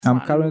I'm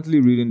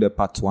currently reading the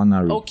Patois.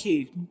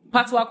 Okay.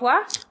 Patois?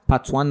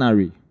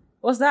 Patois.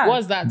 What's that?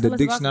 What's that? The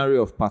dictionary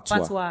of Patois.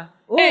 Patois.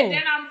 Hey,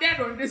 then I'm dead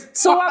on this.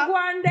 So I go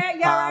on there,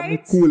 yeah, Me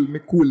right?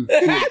 cool.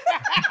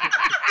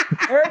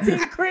 Everything,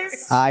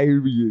 Chris. I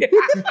read.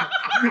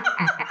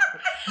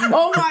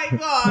 Oh my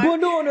God. Go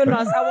no, I want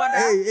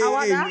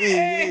that.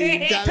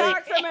 Hey,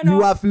 Talk to me You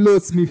now. have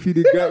lost me for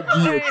the gear.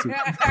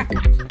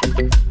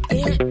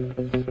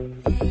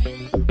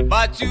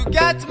 But you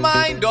get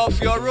mind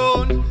of your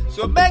own,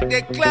 so make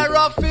the clear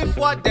off if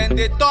what then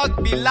they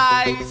talk be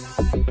lies.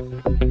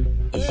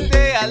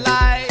 Stay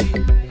alive,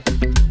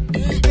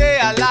 stay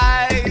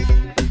alive,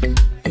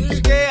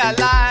 stay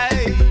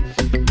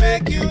alive,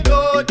 make you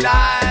no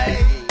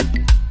die.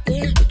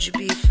 Would you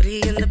be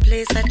free in the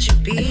place that you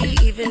be,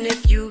 even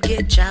if you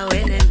get your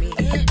enemy?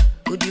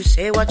 Could you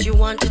say what you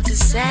wanted to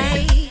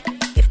say?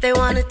 If they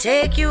want to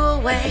take you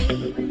away,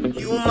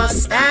 you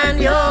must stand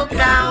your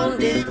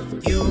ground if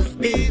you've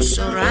been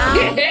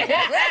surrounded.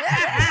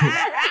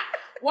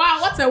 Wow,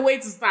 what a way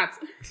to start.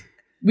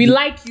 We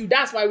like you.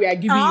 That's why we are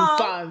giving you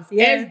fans.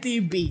 yeah.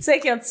 SDB.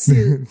 Take your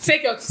two.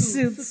 Take your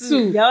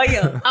two. Yo,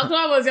 yo.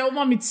 October was your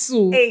mommy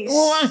two. Hey,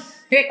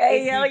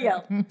 hey, yo,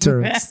 yo.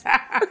 Turns.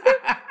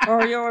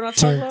 Or you want to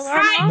talk about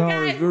Hi No,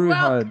 guys, it's very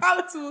welcome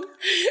hard. to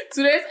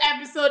today's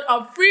episode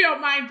of Free Your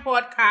Mind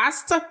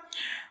podcast.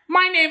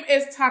 My name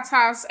is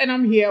Tatas and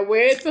I'm here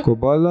with...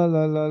 Kobala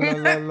la la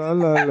la la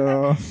la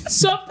la.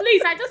 So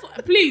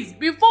please,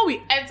 before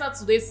we enter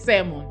today's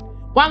sermon,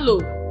 one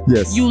look.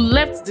 Yes. You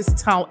left this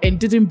town and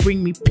didn't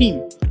bring me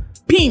Pim.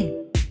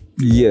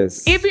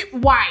 Yes. Even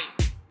why?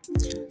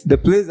 The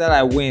place that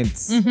I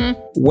went,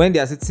 when they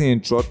are sitting in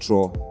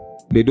trotro,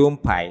 they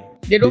don't pie.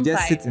 They don't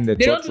just pie. sit in the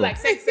They trotro. don't do like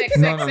sex.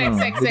 No.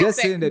 They just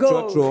sit in the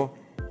Go. trotro,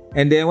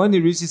 and then when it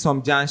reaches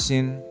some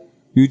junction,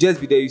 you just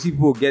be there. You see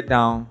people get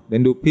down,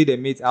 then they'll pay the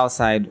mate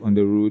outside on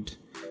the road.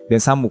 Then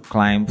some will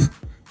climb,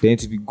 then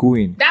to be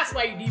going. That's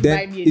why you didn't buy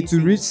Then me it anything.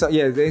 will reach.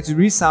 Then it will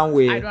reach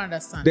somewhere. I don't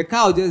understand. The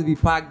car will just be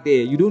parked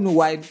there. You don't know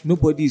why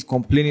nobody is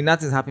complaining.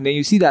 Nothing's happening. Then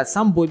you see that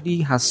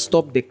somebody has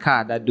stopped the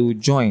car that they will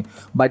join,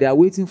 but they are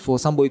waiting for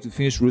somebody to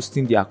finish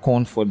roasting their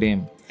corn for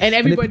them. And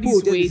the people will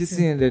everybody's just be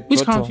sitting in the waiting. Which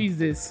trotro. country is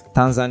this?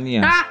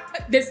 Tanzania.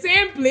 The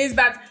same place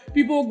that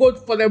people go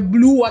for the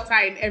blue water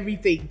and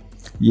everything.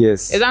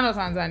 Yes. Is that not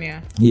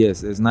Tanzania?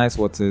 Yes, there's nice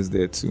waters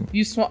there too.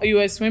 You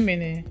were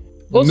swimming in.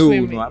 Go No,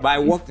 swimming. but I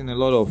walked in a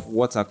lot of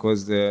water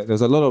because there's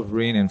a lot of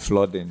rain and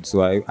flooding.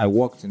 So I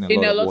walked in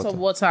a lot of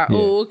water. Yeah.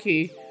 Oh,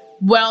 okay.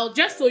 Well,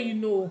 just so you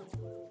know,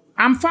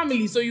 I'm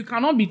family, so you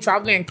cannot be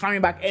traveling and coming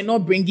back and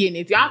not bringing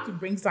it. You have to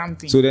bring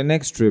something. So the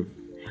next trip,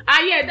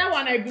 Yeah, that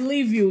one I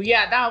believe you.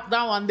 Yeah, that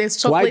one. There's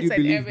chocolates why do you and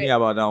believe everything. me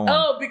about that one?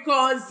 Oh,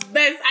 because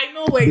I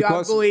know where you are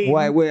Because going.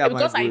 why? Where am I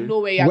Because I going? know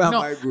where you are Where am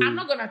going. I going? I'm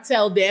not gonna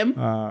tell them.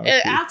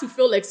 Okay. I have to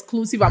feel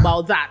exclusive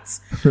about that.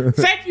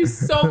 Thank you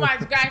so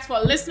much, guys, for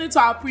listening to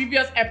our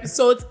previous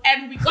episodes,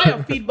 and we got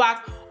your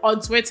feedback on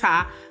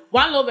Twitter.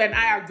 One Love and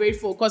I are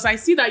grateful because I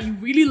see that you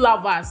really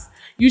love us.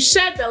 You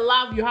shared the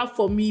love you have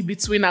for me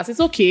between us. It's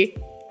okay.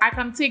 I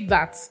can take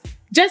that.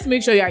 Just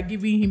make sure you are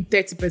giving him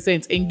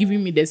 30% and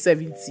giving me the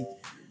 70%.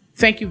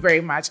 Thank you very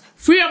much.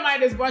 Free Your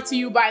Mind is brought to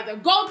you by the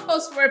Gold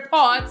Coast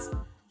Report.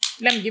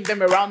 Let me give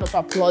them a round of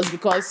applause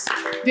because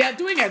they are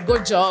doing a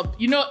good job.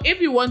 You know, if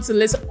you want to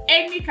listen to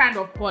any kind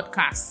of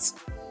podcast,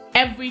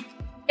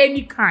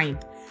 any kind,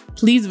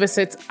 please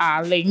visit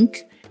our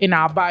link in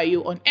our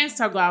bio on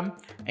Instagram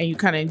and you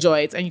can enjoy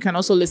it. And you can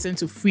also listen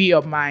to Free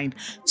Your Mind.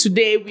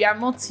 Today, we are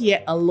not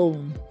here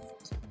alone.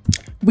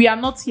 We are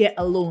not here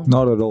alone.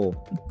 Not at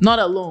all. Not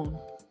alone.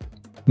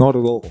 Not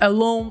at all.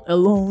 Alone.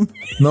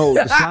 No,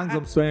 the slangs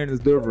I'm saying is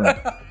different.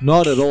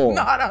 Not at all.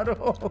 Not at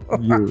all.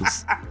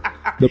 Yes.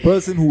 The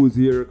person who is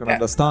here can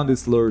understand the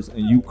slurs and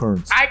you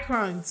can't. I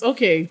can't.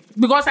 Okay.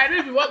 Because I don't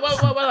even... What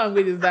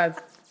language is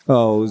that?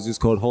 Oh, it's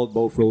just called hold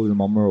both rolls in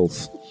my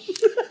mouth.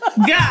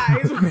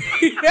 Guys,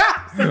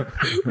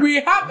 we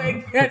have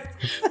a guest.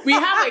 We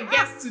have a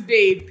guest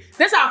today.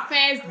 This is our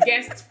first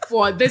guest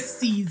for this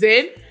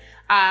season.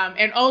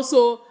 And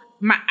also...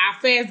 our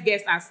first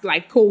guest as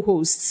like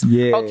co-hosts.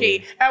 Yeah.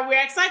 Okay. And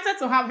we're excited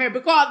to have her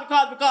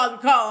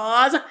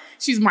because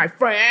she's my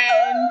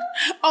friend.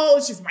 Oh,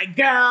 she's my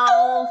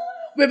girl.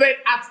 We've been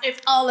at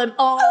it all in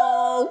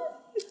all.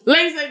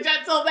 Ladies and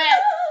gentlemen,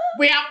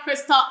 we have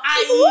Crystal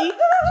Ayi.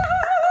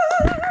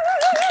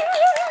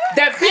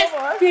 The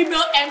best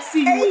female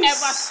MC you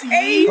ever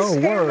see. Oh,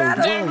 word.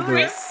 The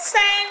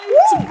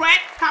recent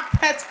red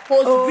carpet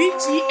host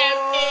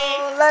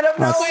VGMA. Let them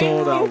know. I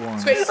saw that one.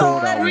 I saw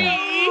that one.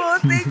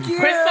 23. Thank you.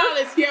 Crystal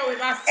is here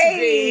with us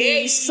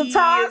today. Hey,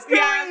 Tatas,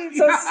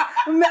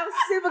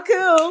 merci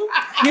beaucoup.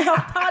 You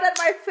have powdered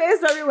my face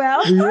very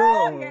well. Yeah.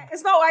 Oh, yeah.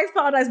 It's not white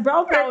powder, it's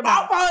brown powder.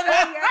 Brown powder.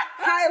 Oh, yeah.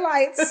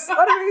 Highlights.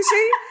 What do you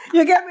see?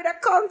 You gave me the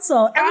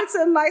contour.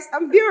 Everything nice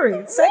and beauty.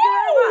 Thank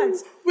you very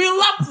much. We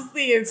love to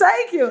see it.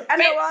 Thank you.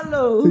 And I want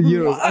to.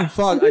 Yes. In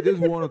fact, I just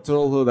want to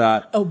tell her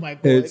that Oh my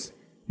God. it's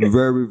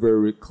very,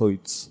 very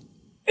cleats.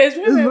 It's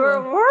Is really there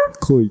a word?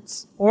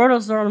 Cleats. What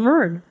is there a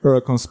word? Or I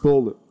can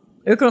spell it.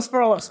 You can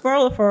spell it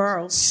for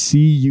us.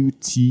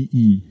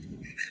 CUTE.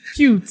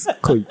 Cute.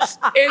 Coit.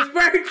 It's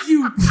very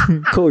cute.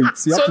 Coit.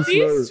 You have So to slur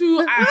these it. two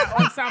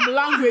are on some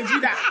language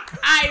that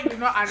I do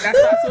not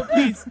understand. So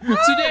please,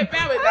 today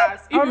bear with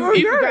us. If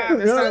you can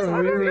understand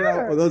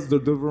something. Oh, that's the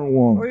different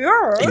one.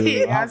 Yeah.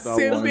 Yeah,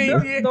 same one.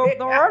 thing.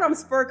 The word I'm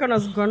speaking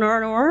is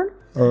Gunnar.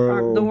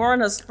 The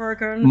word is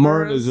spoken.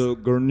 Mern is a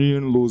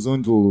Ghanaian Los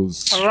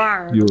Angeles.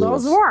 Right. Euros.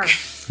 Those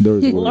words.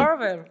 There's one.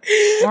 Love it.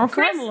 More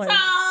friendly.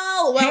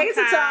 Crystal, Hey,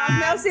 Tata.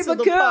 Merci to the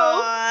beaucoup.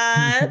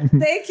 pod.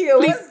 Thank you.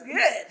 What's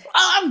good?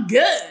 Oh, I'm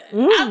good.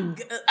 I'm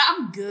good.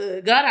 I'm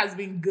good. God has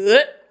been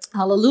good.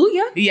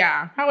 Hallelujah.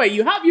 Yeah. How are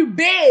you? How have you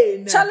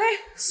been? Charlie,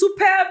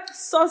 superb,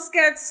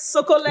 succulent,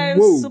 succulent,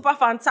 Whoa. super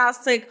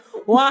fantastic,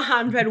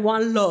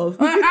 101 love.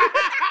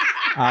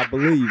 I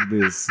believe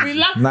this. We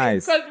love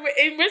Nice. because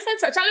in recent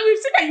time, Charlie, we've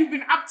seen that you've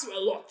been up to a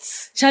lot.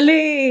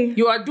 Charlie,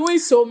 You are doing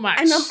so much.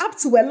 and I'm up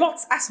to a lot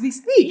as we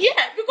speak. Yeah,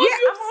 because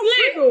you've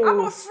slayed. I'm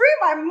gonna free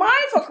my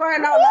mind for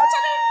crying out loud.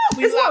 Charlie,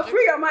 We it's love not it.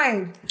 free your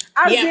mind.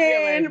 As Yeah, free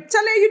your in, mind.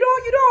 Charlie, you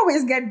don't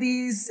always get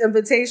these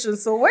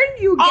invitations. So when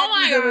you get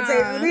my these God.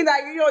 invitations, it means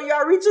that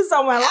you're reaching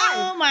somewhere live.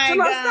 Oh my Do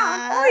you understand?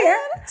 God. Oh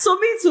yeah. So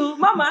me too,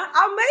 Mama.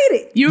 I made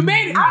it. You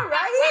made it. I'm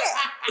right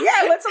here.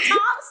 Yeah, with some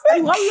toss.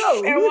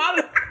 Hello. And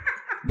one-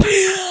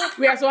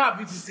 we are so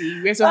happy to see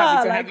you. We're so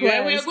happy to have you.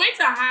 And likewise. we're going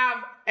to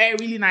have a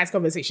really nice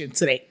conversation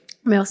today.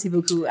 Merci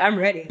beaucoup. I'm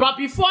ready. But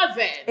before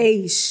then,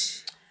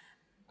 Aish.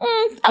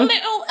 a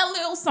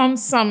little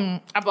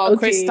some about Okay.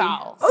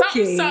 Crystal.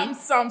 Okay.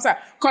 Some.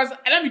 Because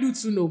let me do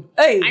to know.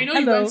 Hey, I know you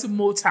hello. went to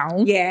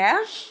Motown. Yeah.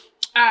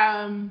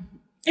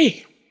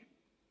 Hey.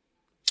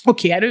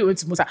 Okay, I know you went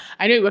to Motown.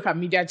 I know you work at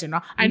Media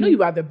General. I know you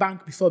were at the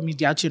bank before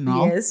Media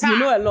General. Yes, you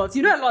know a lot.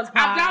 You know a lot.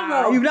 I've done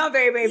well. You've done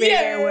very, very, very,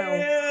 very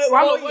well.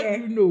 What yeah.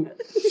 do you know?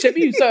 Shebi,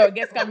 you saw your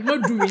guest come. You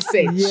don't do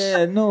research.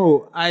 Yeah,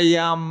 no,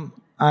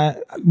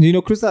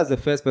 Krista is the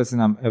first person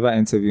I'm ever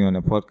interviewing on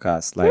a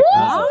podcast. Like,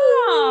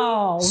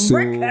 Wow. So-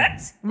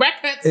 Records.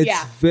 Records, it's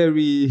yeah.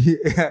 very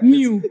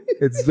New.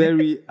 It's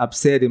very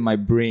upset in my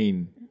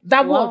brain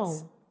That Wow.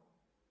 what?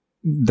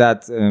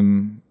 that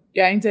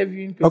You're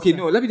interviewing people. okay,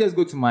 no, let me just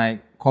go to my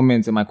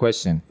comments and my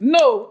question.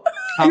 No.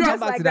 I'll Yes, come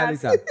back like to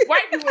that that. later.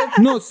 Why do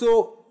you No,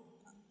 so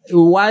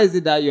why is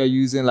it that you're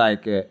using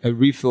like a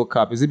refill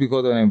cup? Is it because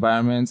of the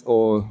environment,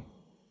 or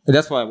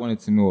that's what I wanted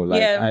to know?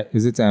 Like, Yeah.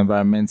 is it an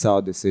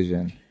environmental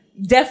decision?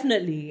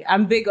 Definitely.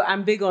 I'm big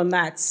on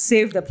that.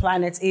 Save the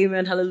planet.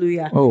 Amen.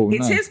 Hallelujah. Oh, it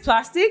nice. is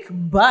plastic,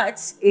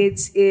 but it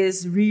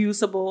is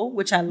reusable,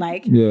 which I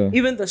like. Yeah.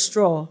 Even the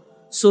straw.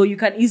 So you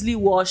can easily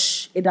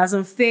wash. It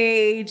doesn't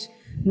fade.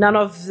 None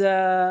of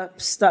the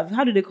stuff.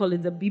 How do they call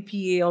it? The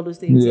BPA, all those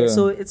things. Yeah.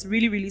 So it's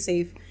really, really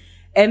safe.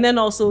 And then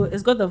also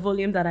it's got the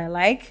volume that I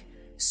like.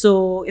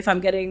 So if I'm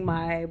getting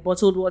my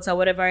bottled water,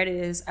 whatever it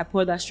is, I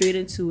pour that straight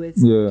into it.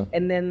 Yeah.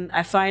 And then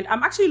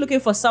I'm actually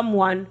looking for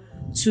someone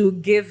to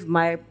give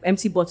my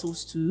empty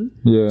bottles to.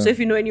 Yeah. So if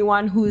you know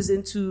anyone who's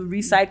into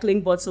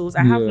recycling bottles,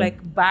 I have Yeah.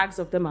 like bags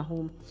of them at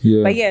home.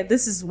 Yeah. But yeah,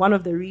 this is one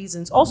of the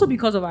reasons. Also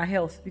because of our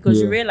health, because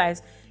you Yeah.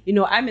 realize,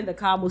 I'm in the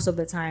car most of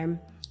the time.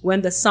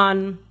 When the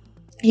sun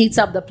heats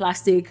up the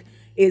plastic,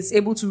 it's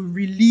able to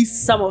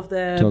release some of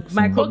the Toxins.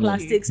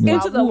 microplastics Yeah.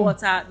 into the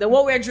water. The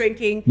what we're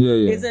drinking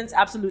Yeah. isn't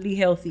absolutely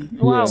healthy.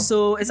 Wow.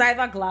 So it's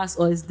either glass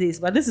or it's this.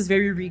 But this is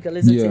very regal,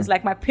 isn't Yeah. it? It's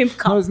like my pimp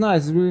cup. No, it's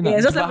nice. It's really nice. Yeah,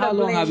 it's just But like how a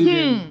long blend. have you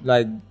been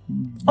like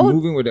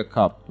moving with a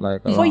cup?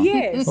 Like For around?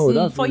 years. Oh,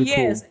 that's For really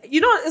years. Cool.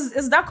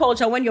 It's that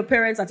culture when your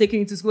parents are taking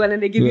you to school and then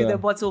they give you Yeah. the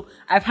bottle.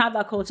 I've had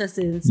that culture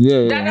since.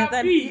 Yeah, Dada yeah.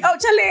 Then- B. oh,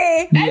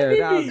 Charlie.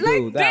 Yeah, that's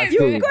dope. That's You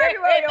dope. go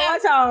anywhere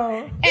with your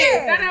water.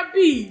 Hey, Dada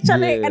B.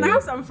 Charlie, Yeah. and I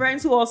have some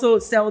friends who also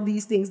sell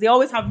these things. They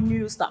always have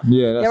new stuff.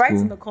 Yeah, that's They're right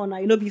cool. in the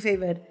corner. Be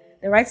favored.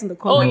 They're right in the Oh,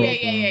 corner. yeah.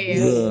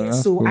 Yeah,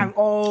 that's So cool. I'm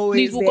always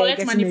Please, we'll there collect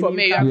getting money a from new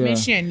me. You cup. have Yeah.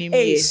 mentioned your name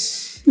Hey, here.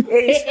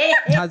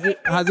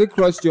 Has it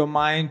crossed your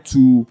mind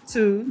to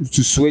to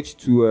switch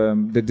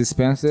to the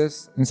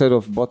dispensers instead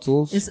of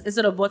bottles?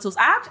 instead of bottles.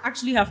 I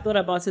actually have thought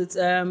about it.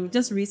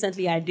 Just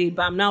recently I did,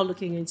 but I'm now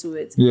looking into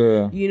it.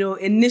 Yeah.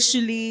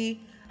 Initially,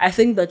 I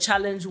think the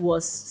challenge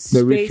was The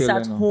space at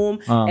refilling. home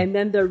and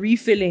then the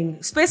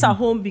refilling. Space at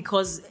home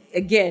because,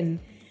 again,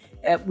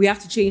 we have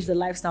to change the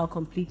lifestyle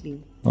completely.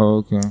 Oh,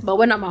 okay. But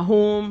when I'm at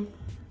home,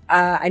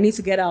 I need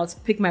to get out,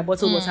 pick my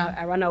bottled water,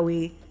 I run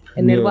away.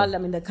 And then Yeah. while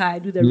I'm in the car, I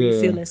do the Yeah.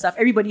 refill and stuff.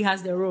 Everybody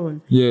has their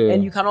own. Yeah.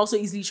 And you can also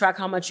easily track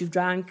how much you've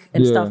drank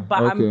and Yeah, stuff.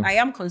 But okay. I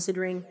am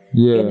considering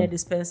Yeah. getting a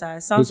dispenser.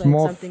 It sounds It's like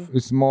more something.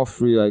 it's more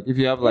free. Like if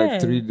you have like Yeah.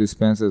 3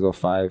 dispensers or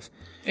 5,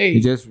 Hey.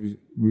 you just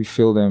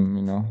refill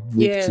them.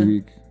 Week Yeah. to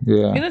week.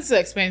 Yeah. It's so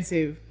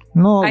expensive.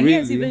 No, I really.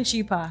 hear it's even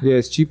cheaper. Yeah,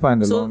 it's cheaper in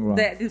the So long run.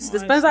 the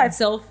dispenser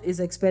itself is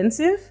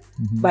expensive,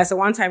 but it's a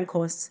one-time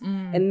cost.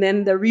 And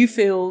then the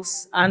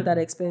refills aren't that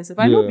expensive.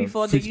 I know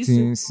before they used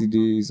 15 to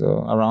CDs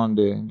or around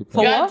there.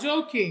 For You're what?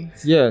 joking.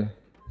 Yeah,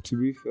 to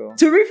refill.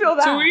 refill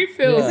that. To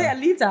refill. Is it a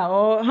liter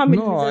or how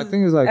many? No, I liters?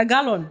 think it's like- a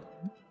gallon.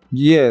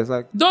 Yes,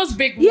 like Those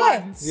big Yeah,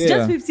 ones. Yeah.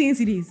 just 15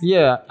 CDs.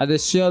 yeah, at the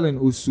Shell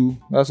in Usu.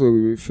 That's where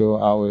we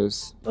refill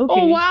ours. Okay.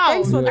 Oh wow!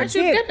 Thanks for I the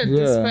should tip. get a Yeah.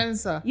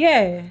 dispenser.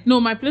 Yeah. No,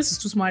 my place is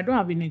too small. I don't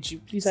have energy.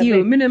 Please, I See,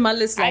 you're beg.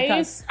 minimalist like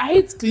us. I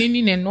hate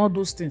cleaning and all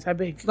those things. I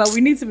beg. But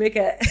we need to make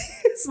a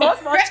small I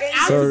have change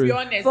to Sorry. be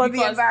honest for the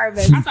because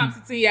environment. as I'm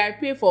sitting here, I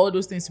pay for all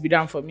those things to be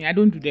done for me. I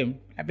don't do them.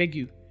 I beg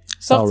you.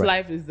 Soft Alright.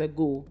 life is the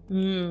goal.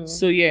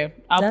 So yeah,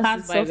 I'll That's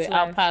pass the by soft the.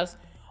 I'll life. pass.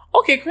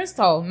 Okay,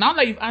 Crystal. Now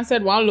that you've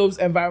answered One Love's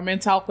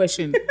environmental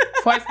question,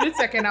 for a split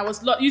second, I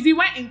was lost. You see,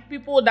 when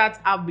people that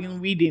have been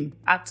reading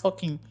are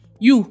talking,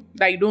 you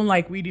that you don't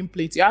like reading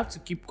plates, you have to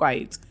keep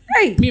quiet.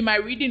 Hey, Me, my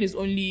reading is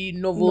only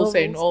novels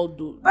and all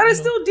those. but it's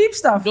still deep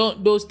stuff.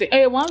 don't those things.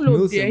 Hey, One Love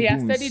Mills there. and He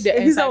has Boons. studied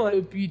the Is that what-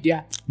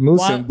 encyclopedia. Mills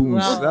One- and booms.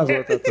 wow. That's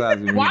what I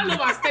thought. One Love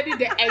has studied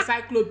the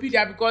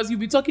encyclopedia because you'll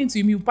be talking to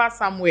him, you pass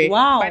somewhere.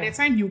 Wow. By the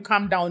time you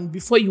calm down,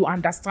 before you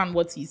understand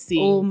what he's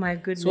saying. Oh my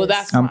goodness. So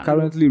that's I'm One Love.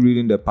 currently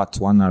reading the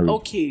Patwanary.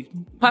 Okay.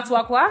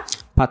 Patwakwa?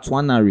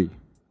 Patwanary,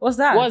 What's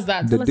that? What's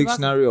that? the Tell us about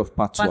dictionary of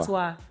Patwa.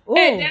 Patwa. Oh.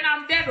 Hey, then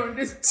I'm dead on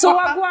this. So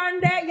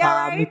Wagwande, yeah,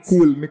 Ah, me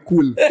right?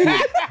 cool.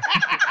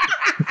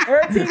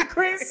 Everything,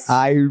 Chris.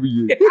 I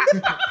read.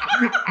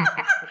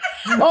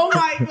 Oh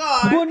my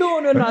god.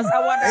 No,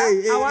 Awada.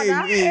 Hey,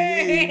 Awada.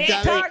 hey,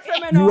 Talk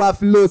from You enough.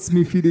 have lost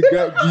me for the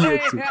gear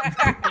too.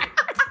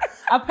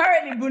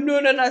 Apparently,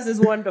 Bununanas is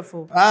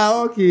wonderful.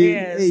 Ah, okay.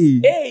 Yes. Hey,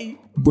 Hey,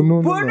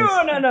 Bono.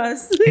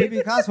 Bununanas. Maybe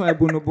it counts my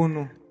Bono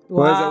Bono.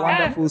 Wow. It's a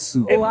wonderful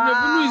soup.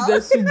 Wow. Is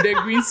the soup, the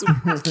green soup.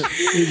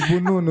 It's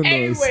Bono.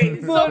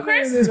 Anyway, so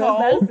Crystal,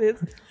 That's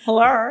it.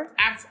 Hello.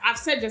 I've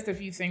said just a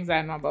few things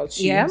I know about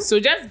you. Yeah. So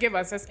just give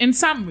us in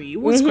summary,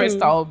 who's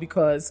Crystal?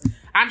 Because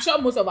I'm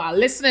sure most of our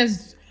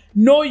listeners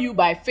know you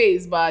by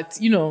face, but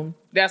you know,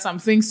 there are some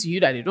things to you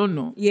that they don't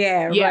know.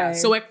 Yeah, Yeah. right.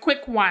 So a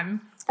quick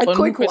one A on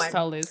quick who one.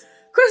 Crystal is.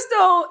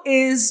 Crystal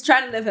is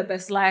trying to live her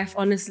best life.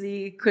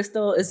 Honestly,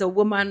 Crystal is a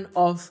woman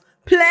of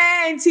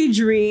plenty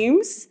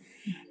dreams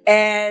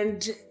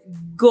and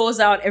goes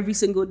out every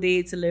single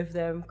day to live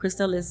them.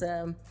 Crystal is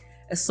a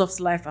soft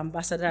life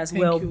ambassador as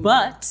well. you.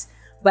 But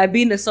by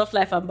being a soft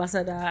life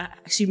ambassador,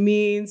 she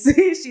means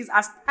she's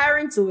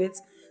aspiring to it.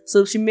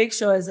 So she makes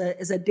sure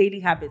it's a daily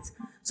habit.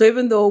 So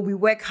even though we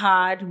work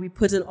hard, we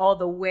put in all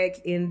the work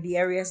in the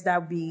areas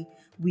that we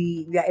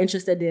are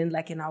interested in,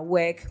 like in our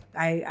work.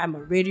 I'm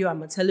on radio,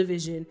 I'm on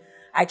television.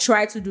 I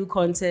try to do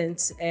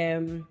content.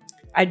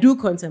 I do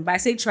content, but I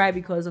say try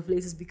because of late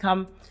it's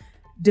become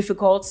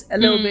difficult a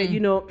little bit. You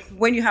know,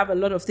 when you have a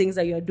lot of things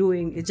that you're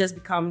doing, it just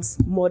becomes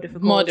more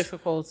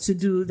difficult to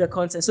do the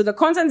content. So the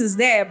content is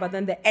there, but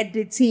then the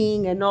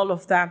editing and all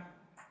of that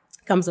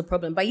becomes a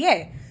problem. But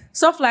yeah,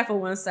 soft life on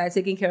one side,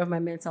 taking care of my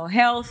mental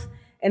health,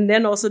 and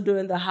then also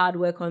doing the hard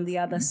work on the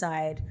other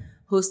side,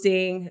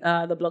 hosting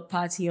the blog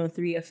party on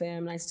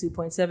 3FM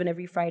 92.7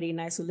 every Friday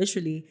night. So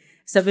literally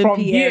 7 From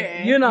p.m.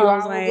 here, You know, you I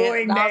was are like,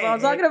 going that's what I'm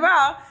there. talking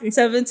about.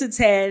 7 to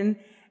 10.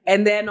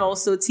 And then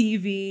also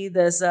TV,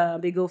 there's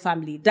Big O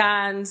Family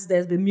Dance.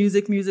 There's the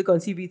music on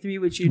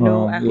TV3, which you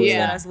know, I host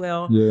yeah. that as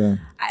well. Yeah.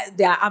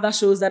 There are other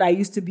shows that I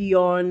used to be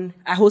on.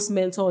 I host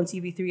Mentor on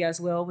TV3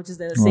 as well, which is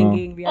the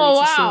singing reality Oh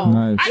wow. show.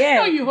 Nice. I didn't Yeah.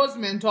 know you host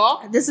Mentor.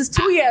 This is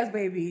 2 years,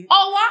 baby.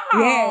 Oh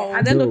wow. Yeah,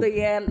 at the end of Dope. the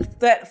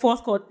year,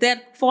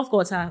 fourth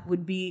quarter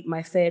would be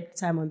my third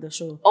time on the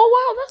show. Oh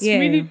wow, that's Yeah.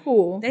 really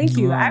cool. Thank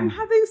you. Wow. I'm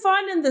having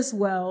fun in this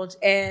world,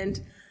 and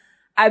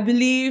I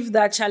believe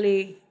that,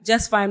 Charlie,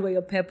 just find where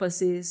your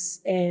purpose is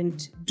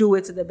and do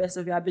it to the best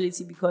of your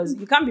ability, because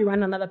you can't be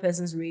running another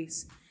person's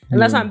race. And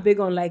that's why I'm big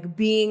on like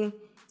being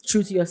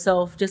true to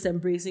yourself, just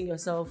embracing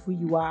yourself, who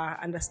you are,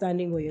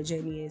 understanding where your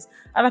journey is.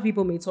 Other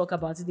people may talk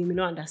about it, they may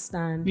not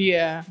understand,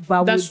 Yeah.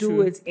 but that's we do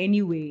true. it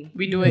anyway.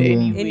 We do it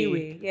anyway.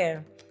 Anyway, yeah.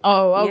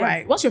 Oh, all Yeah.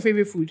 right. What's your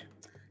favorite food?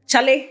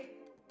 Charlie,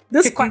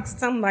 this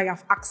question that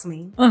you've asked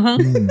me, I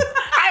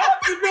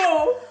want to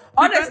know.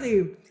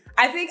 honestly,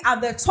 I think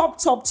at the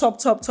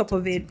top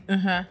of it,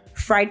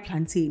 fried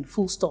plantain,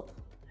 full stop.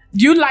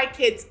 Do you like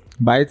it?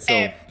 By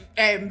itself.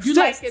 Do you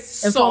like it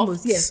First and soft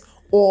foremost, yes.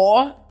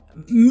 or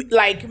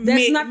like There's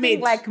mid? nothing mid?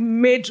 like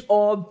mid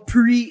or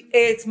pre.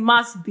 It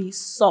must be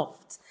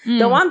soft.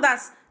 The one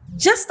that's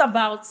just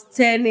about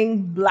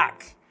turning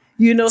black.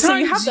 You know, so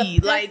you have the Tangy,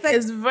 perfect like,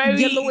 it's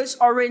very- yellowish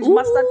orange Ooh,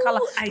 mustard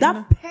color. I That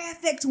know.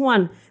 perfect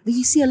one. Then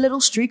you see a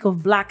little streak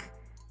of black,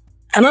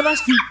 another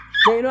streak.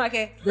 Then you know,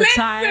 okay, the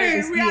time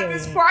is Listen, we are here.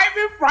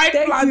 describing fried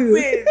Thank plantain.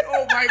 you.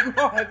 Oh my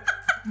god.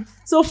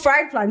 So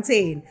fried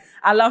plantain.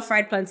 I love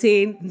fried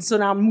plantain. So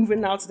now I'm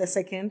moving now to the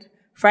second.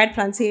 Fried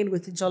plantain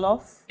with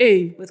jollof,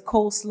 Hey. with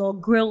coleslaw,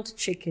 grilled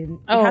chicken. It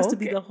Oh, has to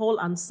be okay. the whole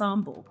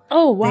ensemble.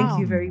 Oh wow. Thank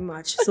you very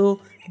much. So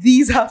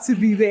these have to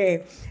be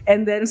there.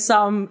 And then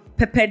some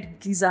peppered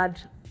gizzard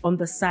on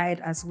the side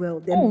as well.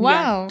 Then Oh, we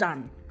wow. are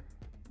done.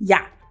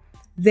 Yeah.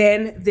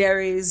 Then there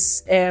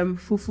is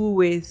fufu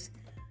with...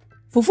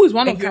 Fufu is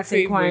one of your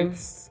Ekate Kwan.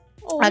 favorites.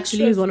 Oh,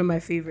 Actually, is one of my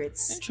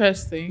favorites.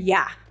 interesting.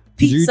 Yeah.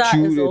 Do you Pizza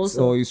chew is it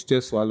also... or you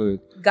just swallow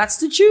it? Gots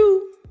to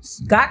chew.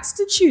 Gots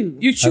to chew.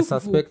 You chew I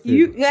fufu. suspected.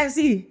 You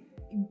see,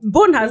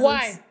 Bone has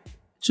Why?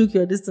 Chook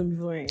your distance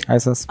before. I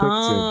suspected.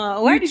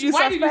 Why did you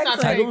Why did you suspect?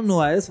 suspect? I don't know.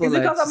 I just felt Is it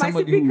like because of my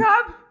somebody sippy who,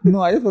 cup?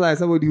 no, I just felt like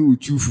somebody who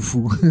would chew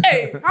fufu.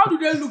 Hey, how do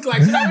they look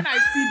like? So that when I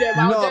see them,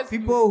 I'll No, just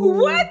people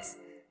who What?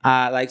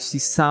 like she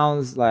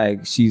sounds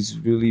like she's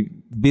really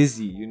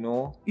busy, you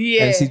know.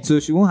 Yeah. And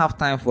so she won't have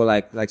time for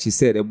like she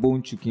said, a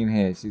bone choking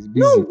her. She's busy.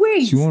 No,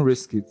 wait. She won't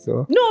risk it.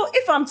 So No,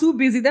 if I'm too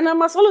busy, then I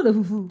must swallow the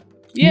fufu.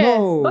 Yeah.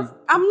 no.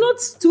 But I'm not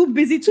too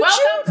busy to Welcome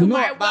chew. to No,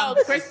 my but-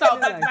 world, Crystal.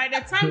 But by the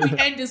time we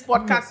end this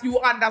podcast, you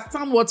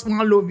understand what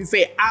one love is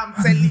say. I'm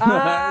telling you.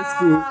 That's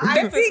cool. I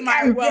This is think my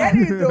I world. get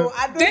it though.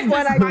 At This this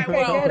point, is I my can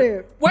get world.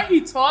 it. When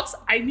he talks,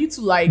 I need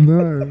to like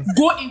No.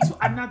 go into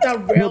another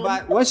No, realm.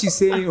 but what she's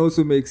saying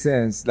also makes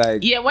sense.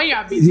 Like Yeah, when you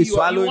are busy, you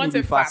swallowing want will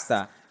it be fast.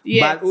 faster.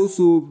 Yeah. But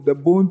also the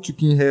bone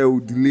choking her will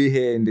delay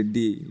her in the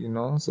day, you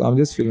know. So I'm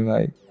just feeling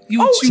like You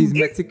chew. she's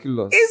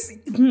meticulous.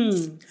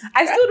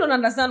 I still don't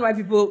understand why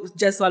people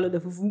just swallow the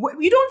fufu.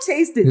 You don't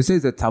taste They it say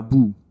it's a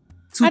taboo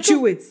to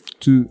chew it.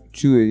 to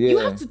chew it. Yeah. You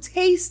have to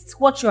taste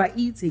what you are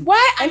eating.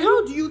 Why And are how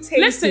you- do you taste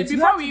Listen, it? You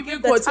before have we to even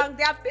give go the to- tongue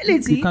the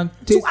ability You can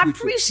to taste it.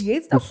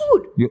 appreciate the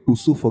food. Your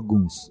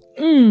esophagus.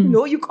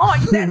 No, you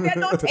can't. There are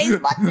no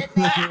taste buds in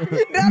there.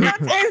 There are no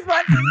taste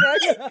buds in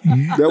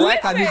there. Then why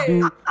can it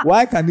do?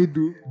 Why can it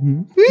do?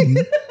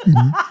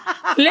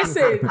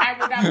 Listen, I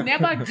would have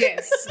never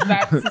guessed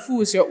that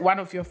fufu is one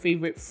of your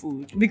favorite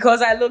food.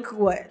 Because I look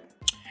what?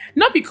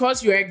 Not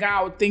because you're a guy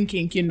out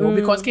thinking,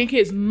 because kenke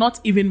is not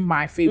even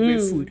my favorite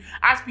food.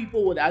 As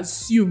people would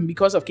assume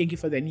because of kenke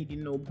for the needy,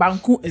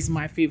 banku is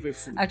my favorite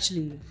food.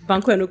 Actually,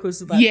 banku and okra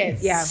soup.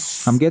 Yes. Yeah.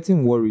 I'm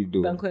getting worried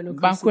though. Banku and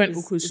okra Banku and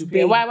soup okra is soup. big.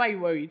 Yeah, why are you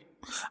worried?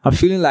 I'm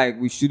feeling like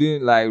we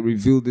shouldn't like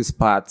reveal this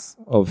part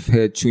of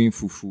her chewing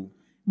fufu.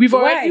 We've Why?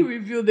 already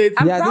revealed it.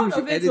 I'm Yeah, I proud think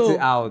we of should it, edit though. it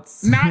out.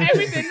 Now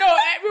everything,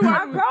 everyone.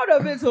 I'm proud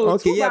of it. Oh,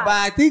 Okay, too yeah, bad. but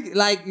I think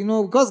like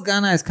because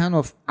Ghana is kind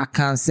of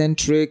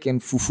Akan-centric and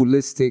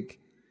fufulistic,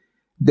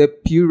 the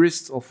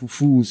purists of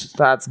fufu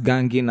starts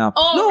ganging up.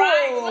 Oh, No.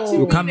 right. What you You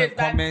mean come is and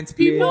that comment,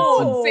 people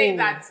please. would say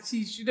that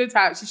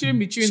she shouldn't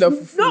be chewing the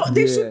fufu. No,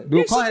 they Yeah. should. They'll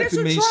They call should, her they should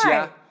dementia.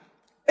 try.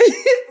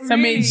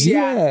 Dementia.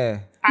 Yeah.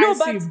 No, I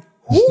but see.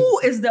 who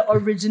is the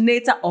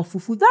originator of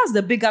fufu? That's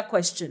the bigger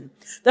question.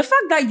 The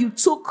fact that you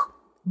took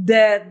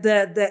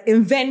the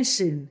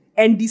invention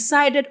and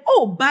decided,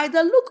 oh, by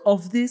the look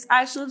of this,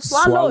 I should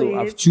swallow it.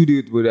 I've chewed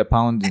it with a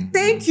pounding.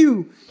 Thank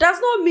you. Does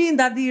not mean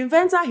that the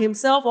inventor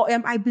himself, or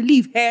I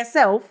believe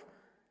herself,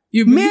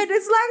 You made it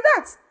like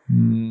that.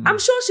 I'm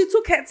sure she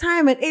took her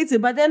time and ate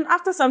it, but then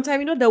after some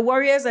time, the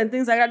warriors and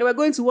things like that, they were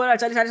going to war.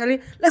 Charlie,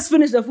 let's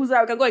finish the food so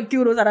that we can go and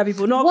kill those other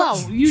people. No, Wow,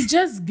 you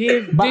just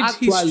gave But did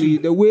actually, history.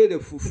 the way the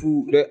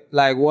fufu,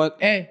 like what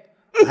Eh.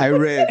 I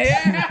read.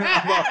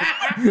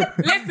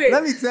 Listen,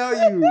 Let me tell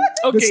you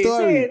Okay, the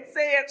story.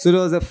 say it. So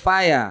there was a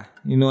fire,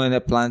 in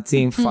a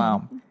plantain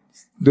farm.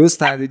 Those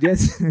times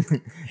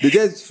they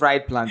just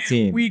fried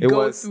plantain. We it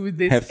go was through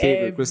this her favorite,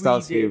 every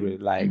Crystal's day.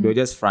 favorite. Like they were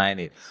just frying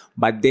it.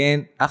 But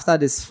then after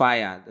this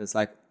fire, there's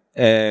like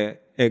a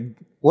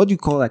what do you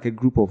call like a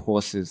group of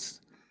horses?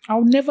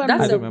 I'll never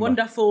That's know. a remember.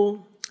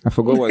 wonderful. I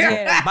forgot what it's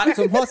Yeah. called. But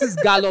some horses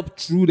galloped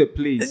through the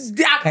place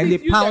At and they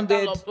least use the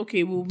pounded gallop.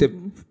 Okay, well,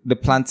 the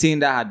plantain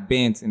that had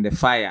burnt in the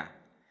fire.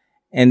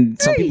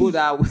 And some people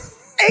that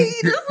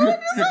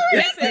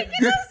listen,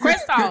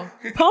 Crystal.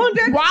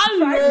 Pounded One fried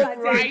Love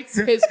plantain. writes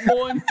his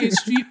own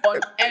history on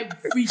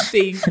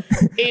everything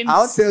in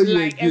I'll tell you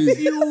like a again.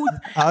 few,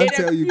 I'll in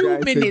tell a you few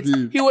guys minutes.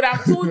 again. He would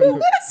have told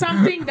you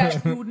something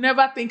that you would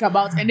never think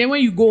about, and then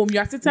when you go home, you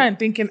are sitting and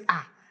thinking,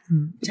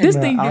 this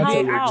thing I'll did tell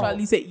they you.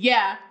 actually say?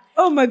 Yeah,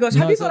 Oh my gosh.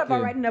 Have No, you it's thought about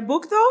okay. writing a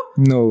book though?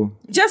 no.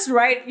 Just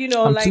write,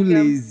 I'm like too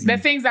lazy. the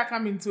things that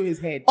come into his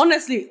head.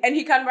 honestly, and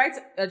he can write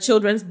a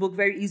children's book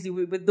very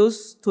easily with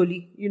those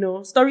toli,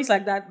 stories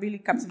like that really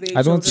captivate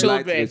I don't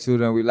children. lie to the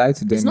children. We lie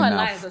to them It's not a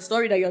enough. lie, it's a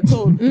story that you're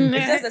told.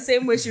 It's just the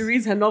same way she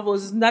reads her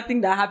novels. It's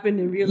nothing that happened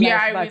in real life. Yeah,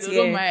 I but read.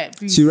 Don't mind,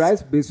 please. She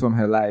writes based from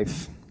her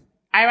life.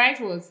 I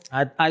write was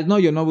I know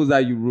your novels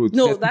that you wrote.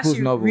 No, Just that people's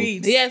she novels.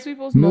 reads. yes,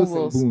 people's Mills and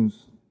novels.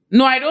 Boons.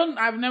 No, I don't.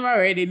 I've never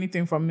read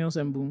anything from Mills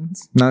and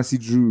Boons. Nancy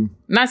Drew.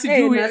 Nancy Hey,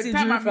 Drew. Nancy The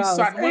time Drew I Files.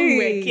 saw when we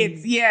were Hey.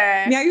 kids.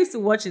 Yeah. Me, I used to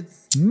watch it.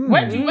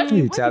 When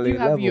did Charlie you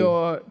have level.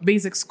 your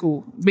basic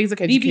school,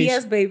 basic education?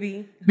 BBS,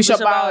 baby.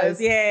 Bishop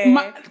Bowers.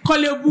 Yeah.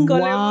 Kolebu.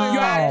 Kolebu. You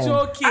are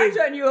joking. I'm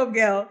a New Hope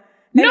girl.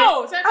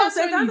 No, St.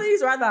 St.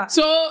 Anthony's rather.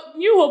 So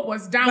New Hope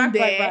was down Back,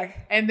 there,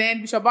 back. and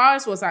then Bishop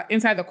Bowers was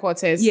inside the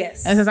quarters.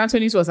 Yes. And St.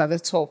 Anthony's was at the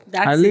top.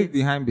 That's I lived it.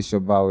 behind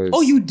Bishop Bowers.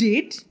 Oh, you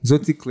did?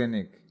 Zoti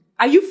Clinic.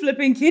 Are you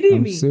flipping kidding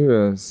I'm me?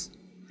 serious.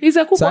 He's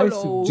a So I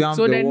used to Kupolo. jump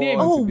So the the name.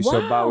 wall Oh, into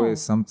Bishop wow. Bowers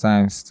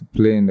sometimes to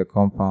play in the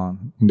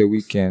compound in the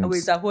weekends. Oh,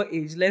 wait, at what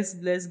age? Let's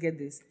get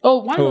this. Oh,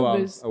 one Oh, of wow.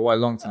 his. A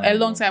long time. A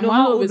long time. No, One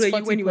how of old his were you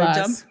 40 when you were plus.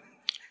 jumping?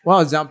 When I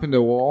was jumping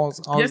the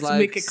walls, I was Just to like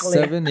make it clear.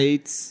 7,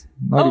 8,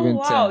 not Oh, even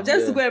wow. 10. Just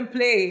to yeah. go and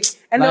play.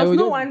 And Like, there was we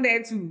no just one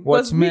there too. It watch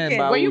was men, weekend.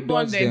 but Were you would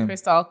born dodge there, them.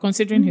 Crystal,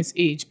 considering his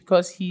age?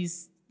 Because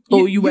he's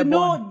Oh, you were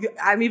know, born.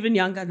 I'm even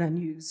younger than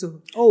you,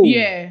 so. Oh,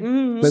 Yeah.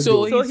 Let's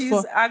So, go. So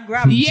he's our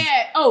grandpa.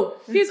 yeah. Oh,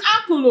 his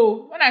uncle.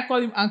 Oh, when I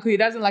call him uncle, he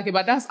doesn't like it,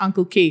 but that's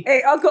Uncle K.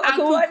 Hey, Uncle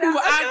Uncle what K. now? Yeah,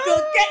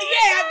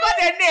 I got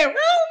the name.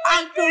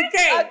 Uncle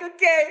K. Uncle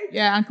K.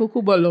 Yeah, Uncle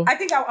Kubolo. I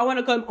think I want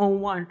to call him on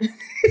one.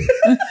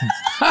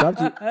 I have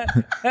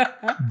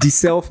to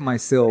de-self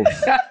myself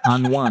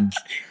and one.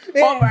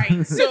 All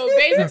right. So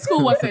basic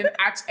school was in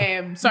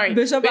Bishop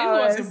basic school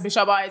was Hours. in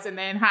Bishop Hours, and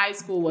then high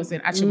school was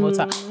in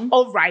Achimota.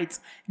 All right.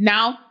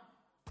 Now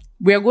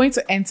we are going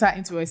to enter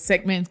into a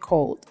segment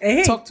called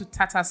Hey. Talk to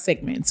Tata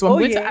segment. So I'm Oh,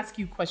 going to yeah. ask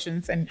you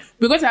questions, and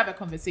we're going to have a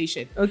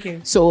conversation. Okay.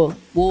 So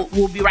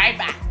we'll be right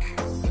back.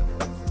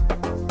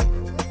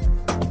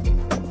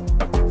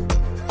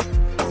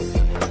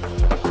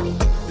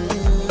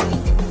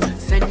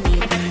 Send me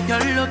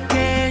your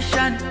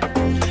location.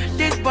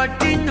 This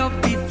body no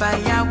be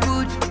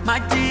firewood.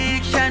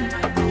 Magician.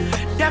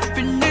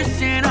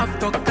 Definition of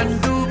talk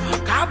and do.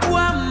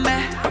 Kabuame.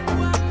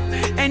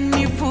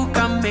 Any fool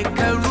can make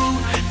a rule.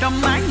 Don't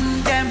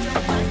mind them.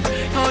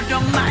 Oh,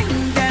 don't mind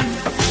them.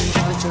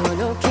 Your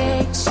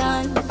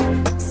location,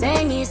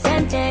 Sengi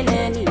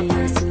Senteleni,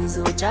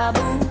 Suzo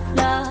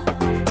Chabula,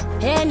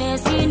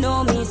 Hennessy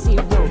no missy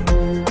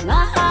broken,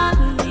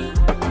 Mahami,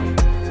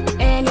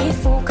 any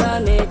fool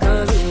can make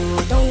a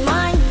rule, don't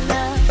mind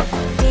them,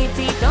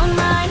 Titi don't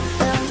mind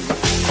them.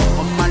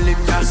 On my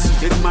letters,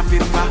 take my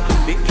paper,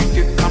 make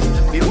it come,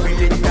 make me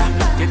later.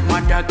 Take my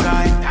dagger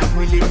and tag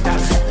me later.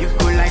 You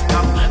go like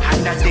come,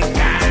 and I take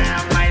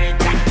my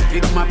letter.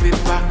 Take my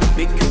paper,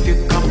 make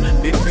it come,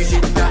 make me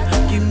later.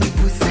 Give me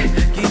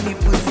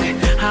pussy,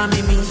 how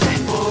me mean that?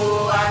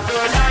 Oh, I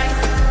feel nice,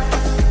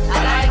 I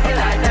like it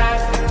like that.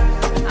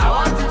 I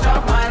want to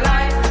chop my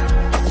life,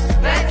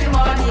 plenty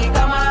money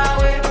come my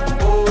way.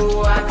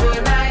 Oh, I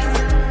feel nice,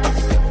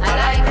 I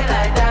like it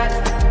like that.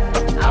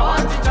 I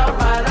want to chop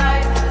my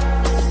life,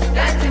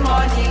 plenty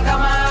money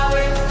come my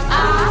way. I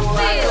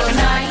feel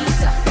nice,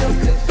 I feel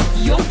good.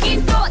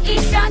 Yokinto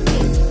ishani,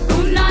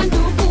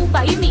 unandugu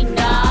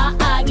baimina,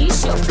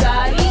 agisho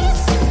guys.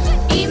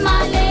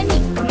 Imaleni,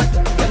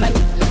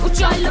 kamani,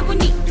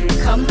 uchalabuni,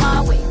 come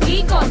my way.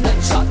 We gonna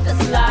chop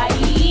this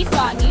life,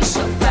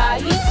 agisho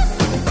guys.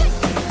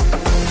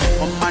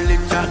 On my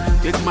letter,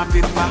 take my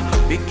paper,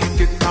 make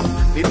it come,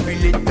 make me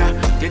later.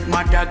 Take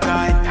my dagger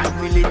and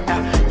tag me later.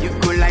 You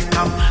go like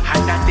come,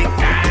 and I take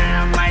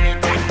my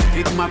letter.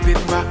 Take my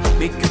paper,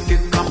 make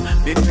it come,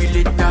 make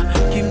me later.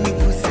 Give me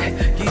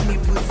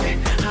pussy,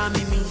 how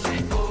me mean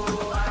that?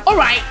 Oh, All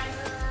right.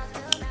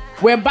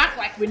 We're back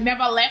like we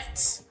never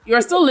left.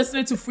 You're still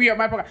listening to Free Your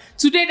Mind program.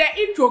 Today,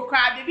 the intro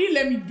crowd, they didn't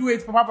let me do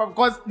it for Papa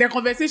because the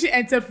conversation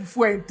entered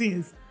fufu and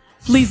things.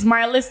 Please,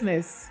 my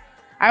listeners,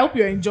 I hope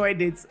you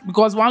enjoyed it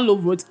because One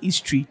Love wrote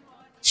history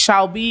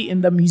shall be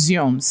in the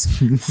museums.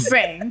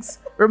 Thanks.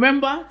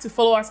 Remember to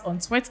follow us on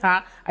Twitter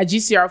at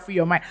GCR Free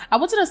Your Mind. I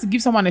wanted us to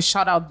give someone a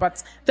shout out,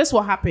 but that's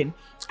what happened.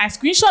 I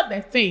screenshot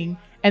the thing,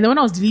 and then when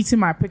I was deleting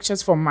my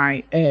pictures from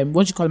my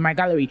my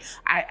gallery,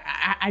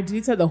 I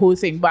deleted the whole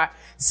thing. But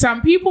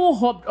some people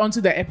hopped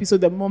onto the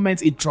episode the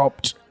moment it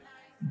dropped.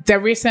 The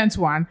recent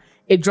one,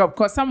 it dropped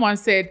because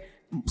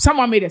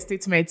someone made a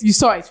statement. You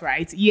saw it,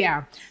 right?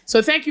 Yeah.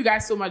 So thank you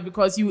guys so much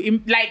because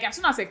as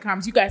soon as it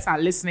comes, you guys are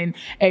listening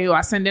and you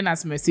are sending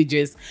us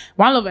messages.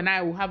 One Love and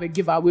I will have a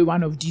giveaway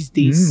one of these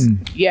days.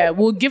 Yeah,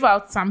 we'll give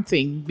out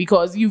something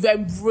because you've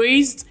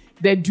embraced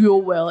the duo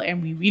well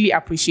and we really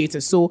appreciate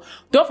it. So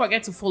don't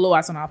forget to follow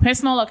us on our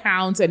personal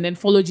accounts and then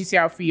follow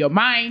GCR Free Your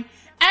Mind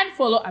and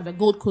follow at the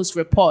Gold Coast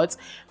Report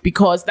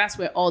because that's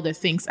where all the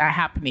things are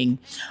happening.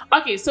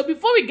 Okay, so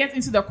before we get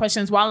into the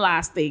questions, one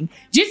last thing.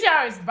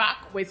 GCR is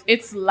back with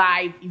its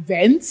live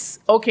events,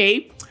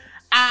 okay?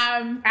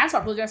 I have to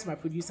apologize to my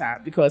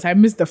producer because I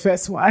missed the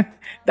first one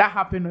that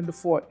happened on the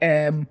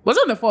 4th. Was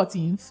it on the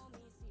 14th?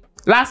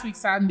 Last week,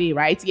 Sunday,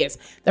 right? Yes.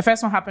 The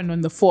first one happened on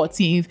the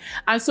 14th.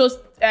 And so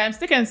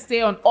stick and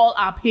stay on all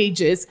our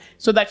pages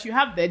so that you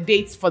have the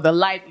dates for the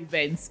live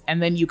events and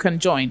then you can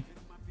join.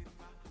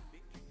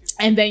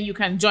 And then you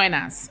can join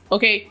us.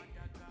 Okay?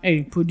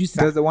 Hey,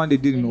 producer. That's the one they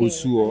did in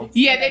Osu.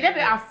 Yeah, they did it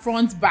at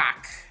front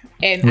back.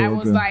 And I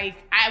was okay. like,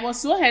 I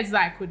was so heads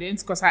that I couldn't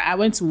because I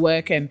went to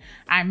work and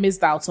I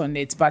missed out on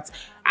it. But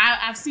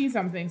I've seen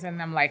some things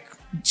and I'm like,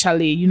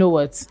 Charlie, you know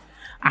what?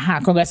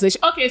 Congratulations.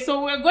 Okay,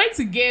 so we're going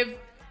to give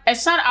a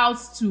shout out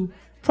to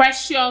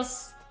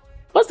Precious.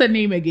 What's the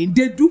name again?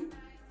 Dedu.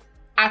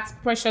 At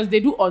Precious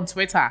Dedu on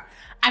Twitter.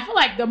 I feel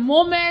like the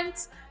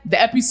moment the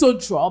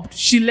episode dropped,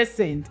 she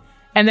listened.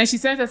 And then she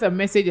sent us a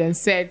message and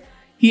said,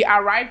 he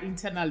arrived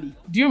internally.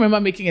 Do you remember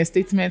making a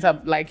statement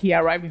of like he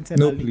arrived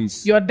internally? No,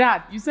 please. Your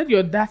dad. You said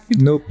your dad.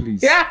 No,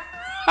 please. Yeah.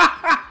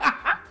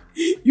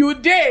 You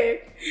did.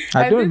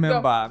 I And don't this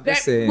remember. girl- I'm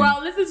just that- saying.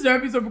 Well, listen to the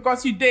episode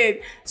because you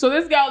did. So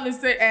this girl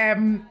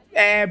listened,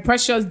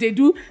 Precious, they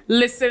do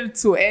listen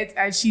to it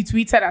and she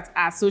tweeted at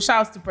us. So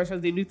shout out to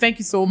Precious, they do. Thank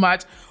you so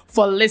much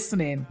for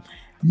listening.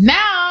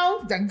 Now,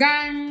 the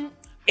gang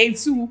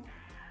into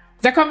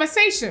the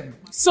conversation.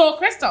 So,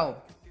 Crystal,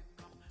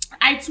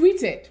 I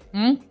tweeted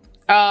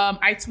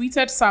I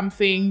tweeted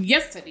something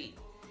yesterday,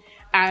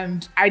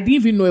 and I didn't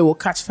even know it will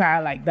catch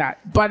fire like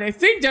that. But the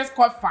thing just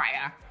caught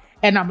fire,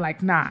 and I'm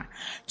like, nah.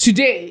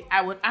 Today,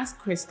 I would ask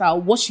Crystal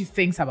what she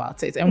thinks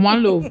about it. And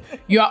One Love,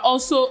 you are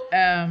also,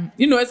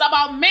 it's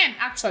about men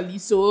actually,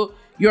 so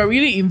you're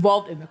really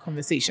involved in the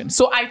conversation.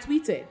 So I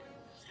tweeted,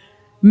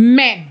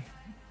 men,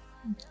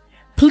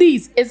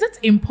 please, is it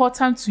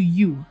important to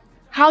you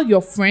how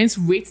your friends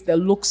rate the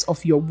looks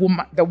of the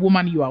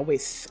woman you are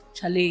with?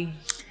 Charlie.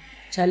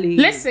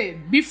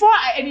 Listen, before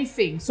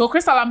anything, so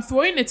Crystal, I'm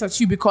throwing it at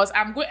you because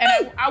I'm going,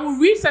 and I will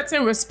read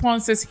certain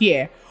responses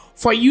here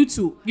for you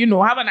to,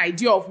 have an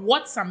idea of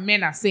what some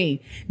men are saying.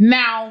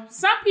 Now,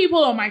 some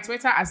people on my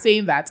Twitter are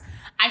saying that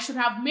I should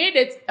have made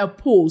it a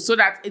poll so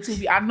that it will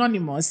be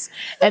anonymous.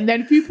 And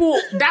then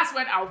that's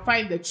when I'll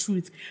find the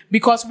truth.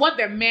 Because what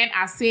the men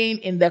are saying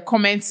in the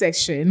comment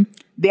section,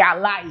 they are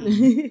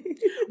lying.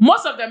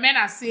 Most of the men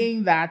are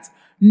saying that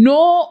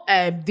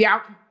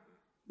their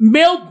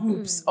male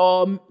groups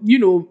or,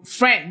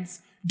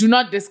 friends do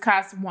not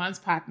discuss one's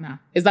partner.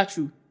 Is that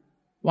true?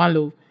 One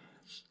Love.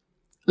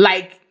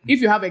 Like,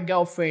 if you have a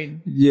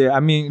girlfriend. Yeah, I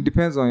mean, it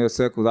depends on your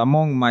circles.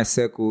 Among my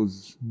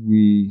circles,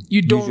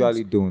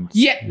 usually don't.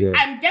 Yeah,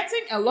 I'm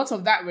getting a lot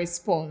of that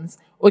response.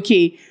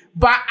 Okay,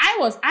 but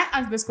I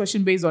asked this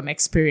question based on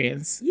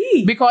experience.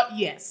 Yee.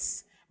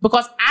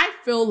 Because I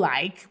feel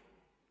like,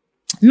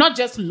 not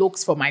just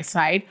looks for my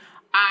side,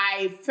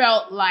 I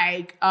felt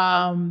like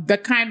the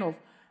kind of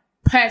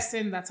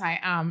person that I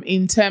am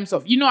in terms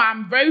of,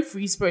 I'm very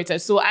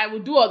free-spirited, so I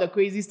would do all the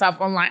crazy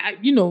stuff online,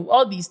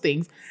 all these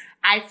things.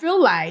 I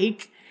feel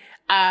like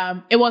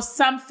it was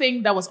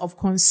something that was of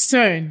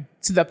concern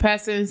to the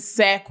person's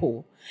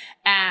circle.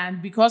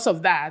 And because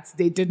of that,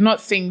 they did not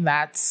think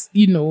that,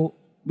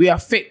 we are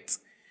fit.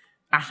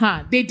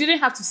 They didn't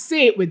have to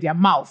say it with their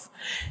mouth.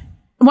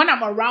 When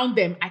I'm around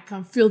them, I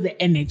can feel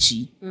the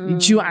energy.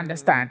 Did you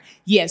understand?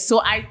 Yes.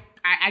 So I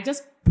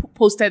just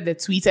posted the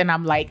tweet and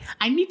I'm like,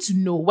 I need to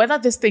know whether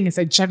this thing is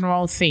a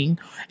general thing.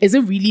 Is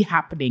it really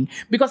happening?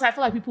 Because I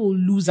feel like people will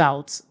lose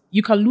out.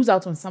 You can lose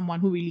out on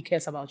someone who really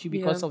cares about you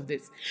because of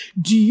this.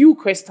 Do you,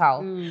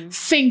 Crystal,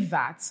 think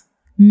that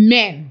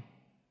men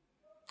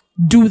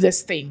do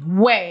this thing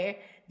where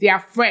their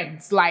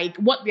friends, like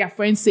what their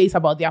friends says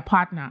about their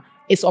partner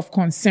is of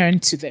concern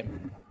to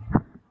them?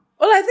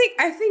 Well,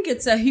 I think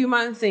it's a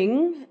human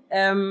thing.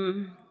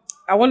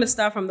 I want to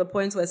start from the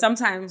point where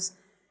sometimes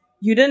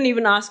you didn't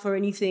even ask for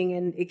anything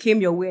and it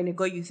came your way and it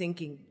got you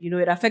thinking.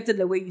 It affected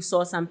the way you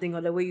saw something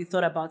or the way you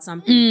thought about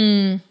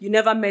something. You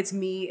never met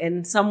me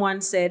and someone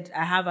said,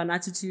 I have an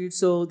attitude.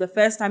 So the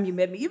first time you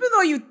met me, even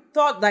though you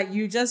thought that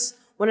you just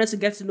wanted to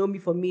get to know me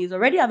for me, it's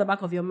already at the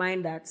back of your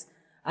mind that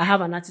I have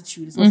an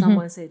attitude, is what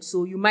someone said.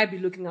 So you might be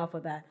looking out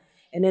for that.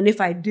 And then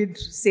if I did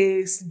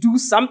do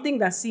something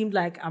that seemed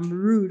like I'm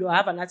rude or I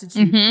have an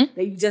attitude, then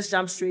you just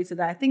jump straight to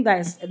that. I think that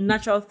is a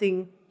natural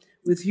thing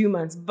with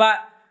humans. But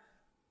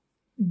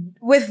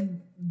with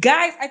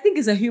guys, I think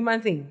it's a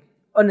human thing,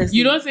 honestly.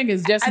 You don't think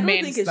it's just men? I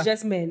don't think it's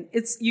just men.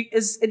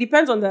 It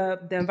depends on the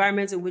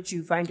environment in which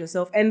you find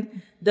yourself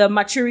and the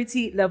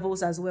maturity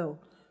levels as well.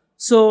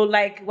 So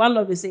like One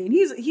Love is saying,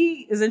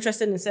 he is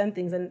interested in certain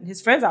things and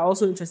his friends are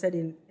also interested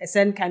in a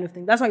certain kind of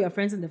thing. That's why you're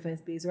friends in the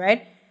first place,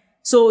 right?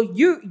 So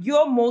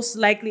you're most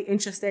likely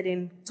interested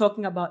in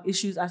talking about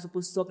issues as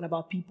opposed to talking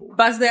about people.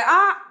 But there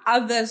are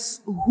others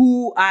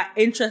who are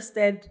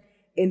interested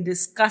in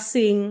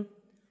discussing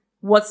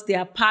what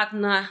their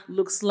partner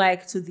looks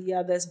like to the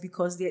others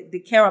because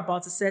they care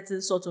about a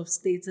certain sort of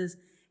status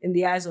in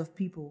the eyes of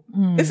people.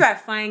 If you're a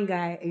fine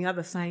guy and you have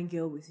a fine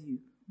girl with you,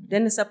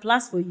 then it's a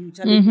plus for you.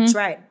 You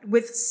try it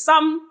with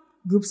some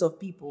groups of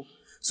people.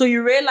 So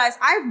you realize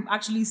I've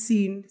actually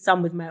seen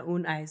some with my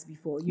own eyes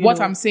before.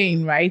 I'm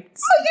saying, right?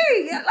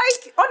 Oh yeah,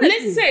 like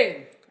honestly.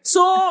 Listen.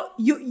 So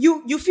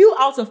you feel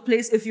out of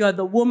place if you're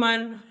the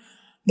woman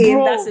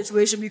in that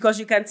situation because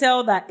you can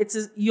tell that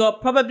you're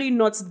probably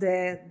not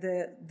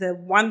the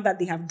one that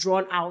they have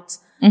drawn out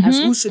as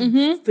who should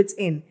fit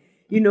in.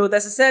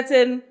 There's a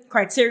certain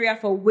criteria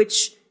for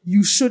which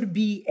you should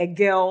be a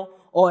girl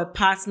or a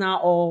partner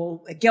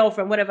or a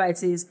girlfriend, whatever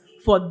it is,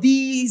 for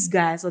these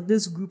guys or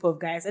this group of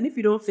guys. And if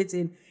you don't fit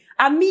in,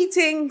 at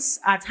meetings,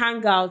 at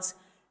hangouts,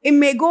 it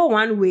may go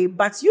one way,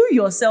 but you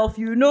yourself,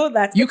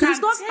 that you it's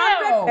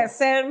not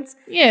 100%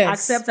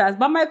 acceptance.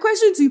 But my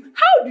question to you,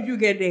 how did you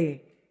get there?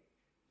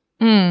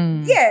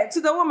 Yeah,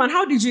 to the woman,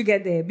 how did you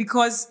get there?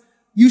 Because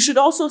you should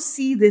also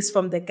see this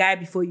from the guy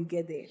before you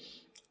get there.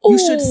 You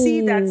should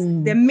see that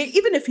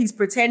even if he's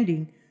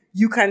pretending,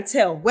 you can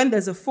tell when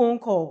there's a phone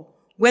call,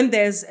 when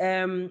there's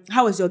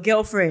how is your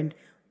girlfriend?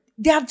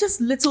 There are just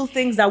little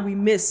things that we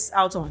miss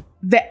out on.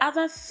 The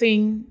other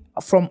thing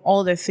from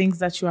all the things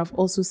that you have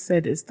also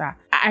said is that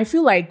I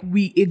feel like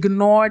we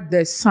ignored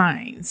the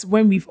signs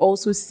when we've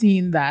also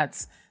seen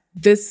that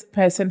this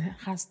person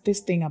has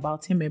this thing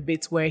about him a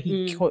bit where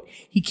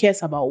he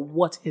cares about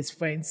what his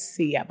friends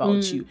say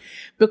about you.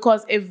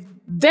 Because if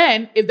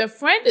the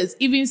friend is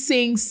even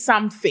saying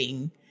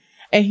something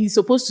and he's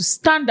supposed to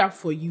stand up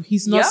for you,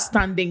 he's not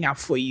standing up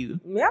for you.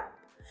 Yep.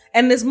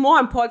 And it's more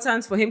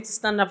important for him to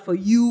stand up for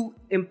you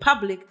in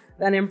public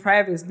than in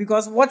private,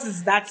 because what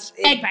is that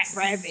in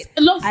private?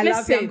 Look, I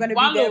love you, I'm listen, going to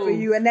be there for Wallo.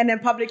 you, and then in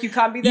public you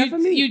can't be there for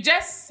me. You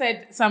just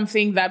said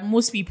something that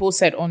most people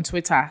said on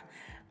Twitter.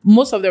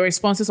 Most of the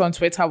responses on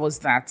Twitter was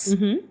that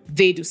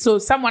they do. So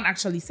someone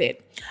actually said,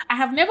 I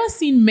have never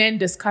seen men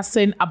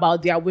discussing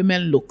about their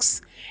women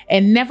looks,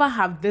 and never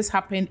have this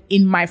happened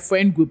in my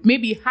friend group.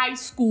 Maybe high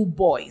school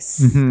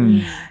boys.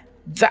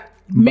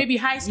 Maybe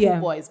high school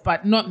boys,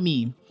 but not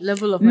me.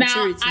 Level of Now,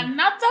 maturity.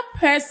 another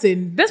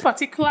person, this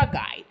particular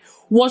guy,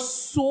 was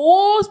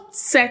so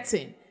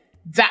certain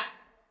that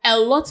a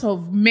lot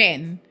of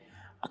men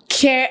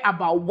care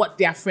about what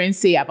their friends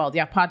say about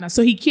their partner.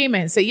 So he came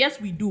and said, yes,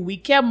 we do. We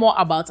care more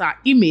about our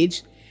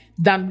image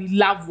than we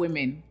love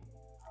women.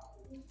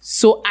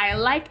 So I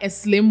like a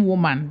slim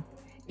woman.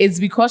 It's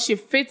because she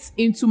fits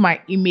into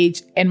my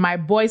image and my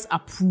boys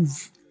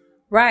approve.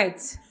 Right.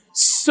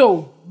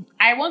 So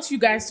I want you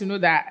guys to know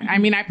that, I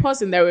mean, I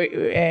paused in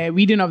the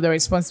reading of the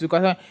response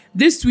because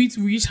this tweet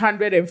reached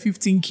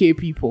 115K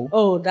people.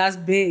 Oh, that's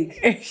big.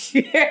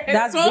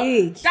 That's So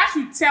big. that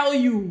should tell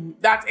you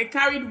that it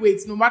carried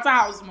weight, no matter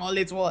how small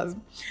it was.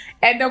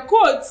 And the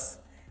quotes,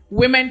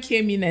 women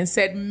came in and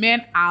said,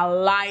 men are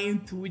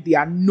lying through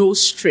their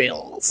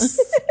nostrils.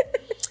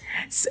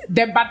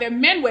 But the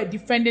men were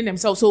defending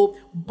themselves. So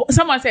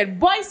someone said,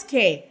 boys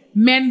care,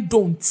 men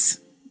don't.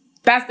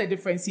 That's the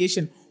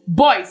differentiation.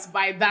 Boys,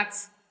 by that,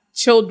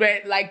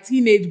 children, like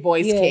teenage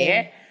boys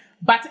care.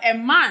 But a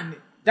man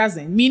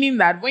doesn't. Meaning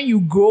that when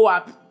you grow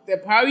up, the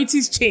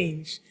priorities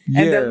change.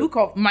 And the look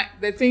of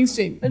the things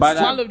change. But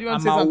Swallow, do you want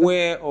to say I'm something?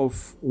 aware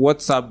of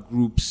WhatsApp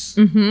groups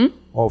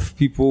of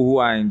people who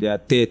are in their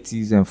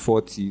 30s and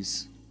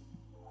 40s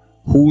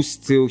who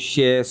still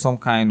share some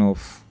kind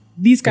of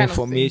These kind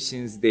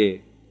informations there.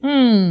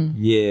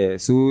 Yeah.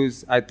 So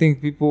I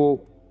think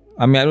people,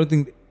 I don't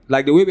think,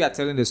 like the way we are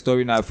telling the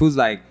story now, it feels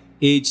like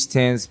age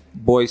turns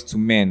boys to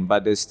men,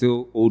 but they're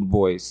still old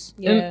boys.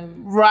 Yeah.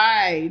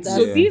 Right.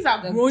 So these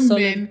are grown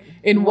men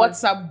in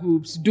WhatsApp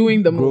groups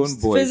doing the Grown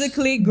most. boys.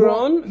 Physically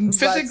grown.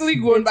 Physically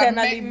but grown, but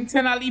internally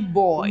internally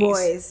boys.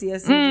 boys.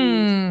 Yes,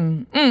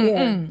 indeed.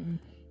 Yeah.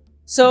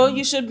 So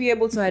you should be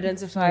able to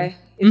identify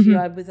if you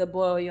are with a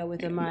boy or you're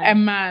with a man. A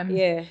man.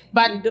 Yeah.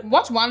 But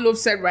what One Love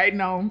said right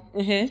now.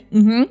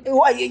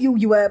 What,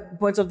 you were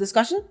points of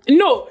discussion?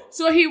 No.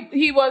 So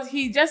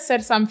he just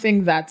said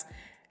something that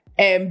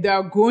there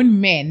are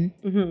grown men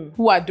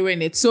who are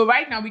doing it. So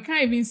right now we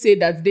can't even say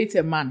that date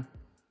a man.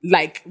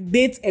 Like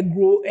date a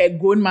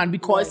grown man,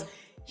 because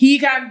he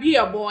can be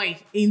a boy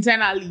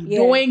internally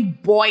doing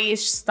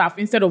boyish stuff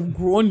instead of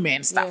grown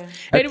men stuff.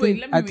 Yeah.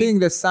 Anyway, I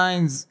think the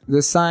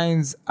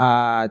signs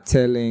are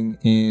telling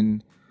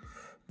in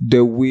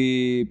the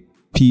way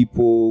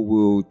people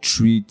will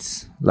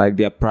treat like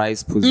their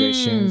prized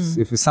possessions.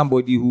 If it's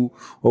somebody who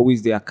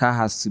always their car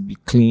has to be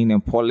clean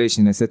and polished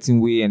in a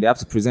certain way, and they have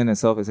to present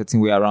themselves a certain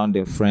way around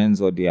their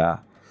friends or their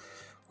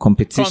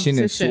competition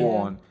and so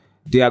on,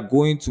 they are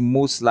going to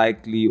most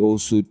likely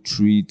also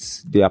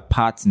treat their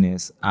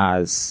partners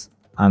as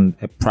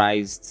a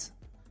prized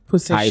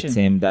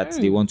item that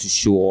they want to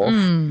show off.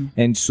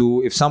 And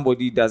so if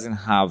somebody doesn't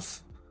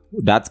have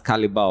that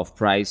caliber of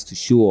price to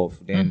show off,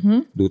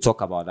 then they'll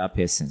talk about that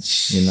person.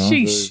 You know?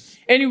 Sheesh.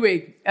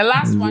 Anyway, a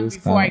last one Those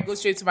before I kind go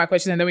straight to my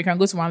question, and then we can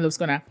go to One Love's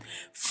Corner. I have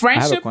a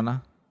Friendship.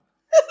 corner.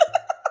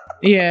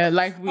 Yeah,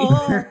 like we.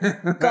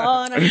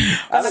 God.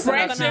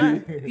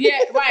 Friendship. Yeah,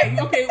 why?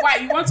 Okay, why?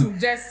 You want to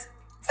just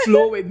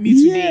flow with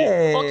me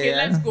today? Yeah. Okay,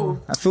 let's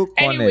go. I feel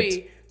cornered.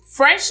 Anyway,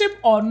 friendship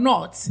or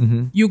not,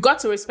 you got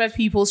to respect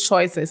people's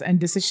choices and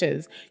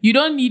decisions. You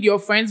don't need your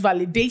friends'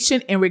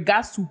 validation in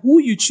regards to who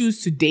you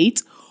choose to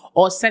date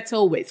or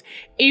settle with.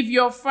 If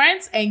your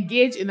friends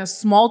engage in a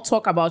small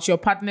talk about your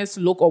partner's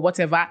look or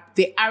whatever,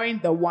 they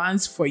aren't the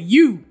ones for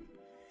you.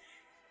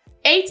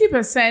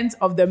 80%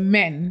 of the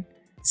men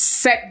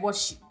said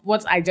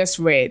what I just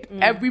read.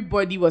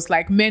 Everybody was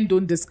like, men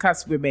don't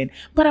discuss women.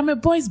 But I'm a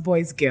boy's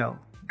girl,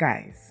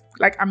 guys.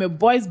 Like, I'm a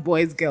boy's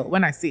girl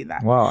when I say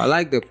that. Wow, I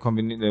like the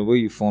combination, the way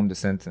you form the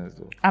sentence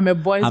though. I'm a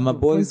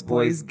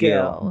boy's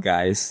girl,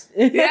 guys.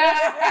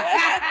 Yeah.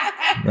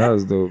 That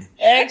was dope.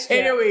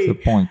 Anyway, The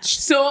punch.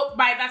 so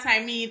by that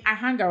I mean I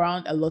hang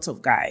around a lot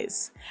of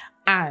guys,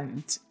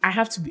 and I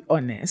have to be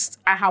honest,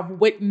 I have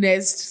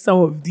witnessed some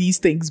of these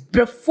things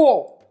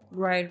before.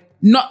 Right.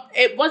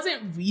 It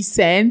wasn't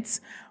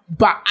recent,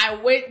 but I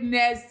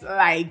witnessed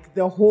like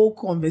the whole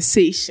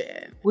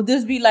conversation. Would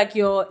this be like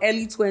your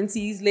early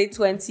 20s, late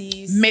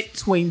 20s?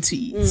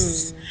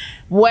 Mid-20s,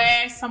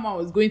 where someone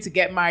was going to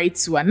get married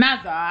to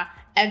another,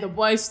 and the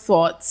boys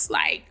thought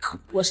like,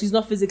 Well, she's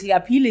not physically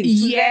appealing to them.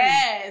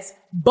 yes,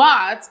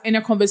 but in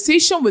a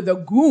conversation with the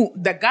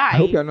guy. I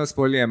hope you're not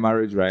spoiling a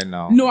marriage right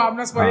now. No, I'm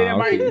not spoiling the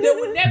marriage. okay. They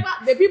would never.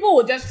 The people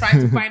will just try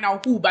to find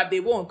out who, but they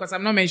won't, because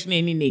I'm not mentioning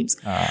any names.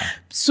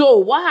 So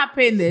what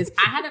happened is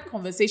I had a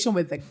conversation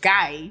with the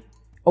guy,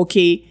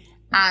 okay,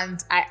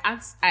 and I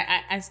asked,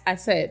 I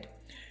said,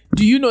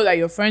 "Do you know that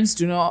your friends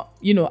do not,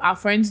 our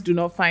friends do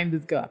not find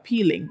this girl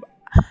appealing?"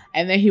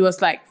 And then he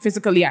was like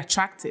physically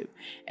attractive.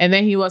 And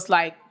then he was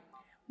like,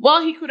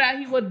 well, he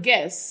would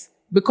guess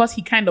because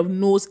he kind of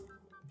knows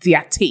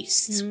their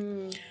taste.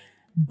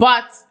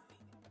 But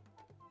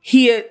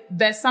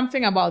there's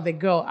something about the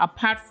girl,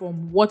 apart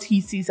from what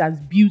he sees as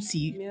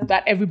beauty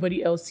that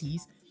everybody else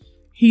sees.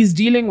 He's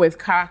dealing with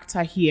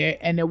character here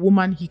and a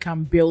woman he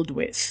can build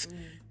with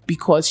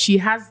because she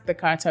has the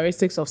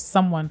characteristics of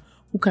someone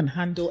who can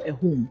handle a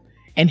home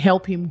and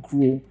help him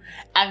grow.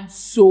 And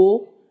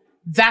so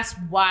that's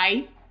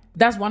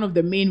one of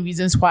the main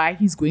reasons why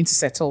he's going to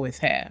settle with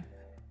her.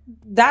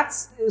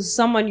 That's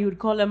someone you would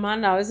call a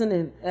man now, isn't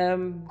it?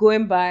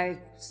 Going by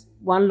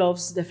One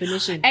Love's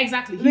definition.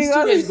 Exactly. He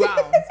stood his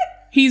ground.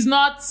 He's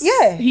not.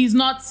 Yeah. He's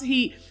not.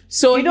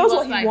 So he knows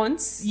was what he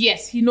wants.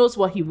 Yes, he knows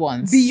what he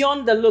wants.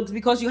 Beyond the looks,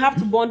 because you have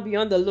to bond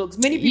beyond the looks.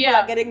 Many people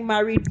are getting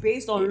married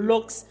based on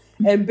looks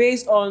and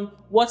based on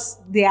what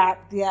their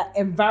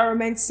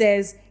environment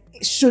says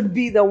should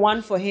be the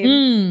one for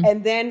him.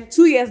 And then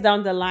 2 years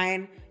down the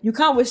line, you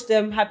can't wish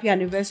them happy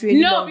anniversary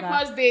any longer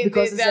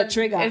because it's a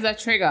trigger. It's a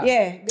trigger.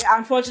 Yeah.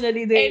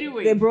 Unfortunately,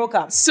 they broke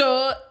up.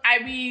 So I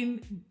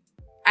mean,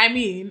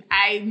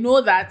 I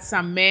know that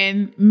some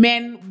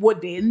men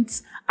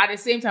wouldn't. At the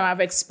same time,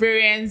 I've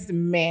experienced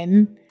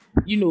men,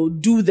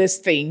 do this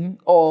thing.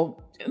 Or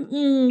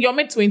your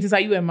mid-20s, are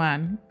you a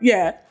man?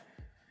 Yeah.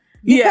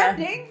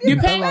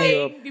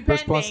 Depending.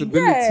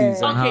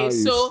 Responsibilities. And okay,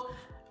 so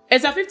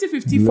it's a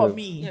 50-50 for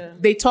me. Yeah.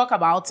 They talk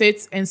about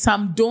it and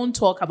some don't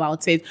talk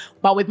about it.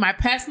 But with my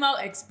personal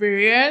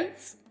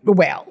experience,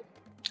 well,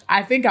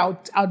 I think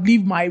I'll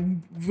leave my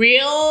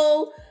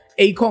real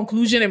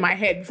conclusion in my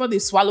head before they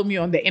swallow me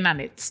on the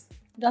internet.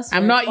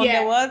 I'm not on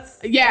the what?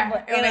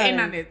 Yeah, on the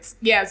internet.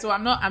 Yeah, so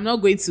I'm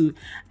not going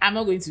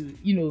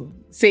to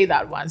say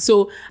that one.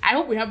 So I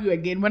hope we have you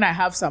again when I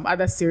have some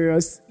other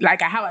serious,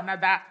 like I have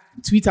another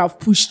tweet I've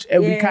pushed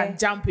and we can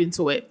jump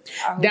into it.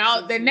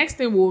 Now, the next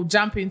thing we'll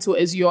jump into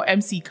is your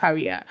MC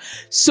career.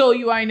 So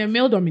you are in a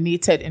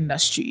male-dominated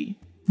industry.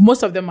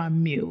 Most of them are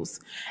males.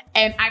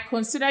 And I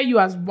consider you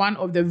as one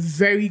of the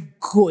very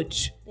good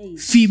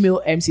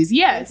female MCs.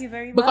 Yes. Thank you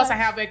very much. Because I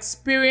have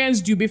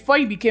experienced you. Before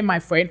you became my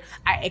friend,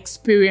 I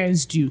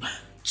experienced you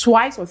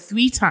twice or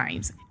three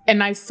times.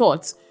 And I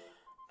thought,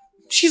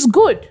 she's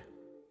good.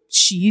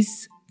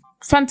 She's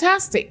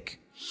fantastic.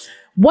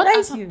 What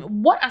are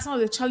some of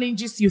the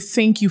challenges you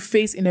think you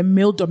face in a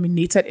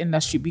male-dominated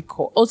industry?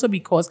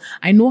 Because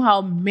I know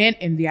how men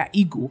and their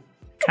ego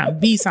can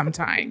be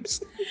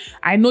sometimes.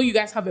 I know you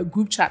guys have a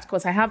group chat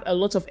because I have a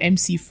lot of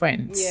MC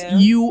friends,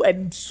 you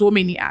and so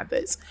many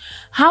others.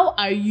 How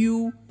are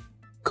you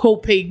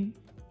coping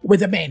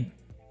with the men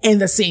in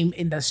the same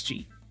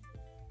industry?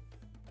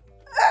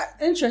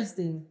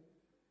 Interesting.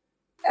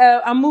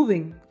 I'm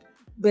moving,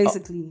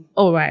 basically.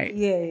 All right.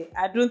 Yeah,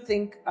 I don't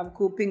think I'm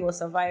coping or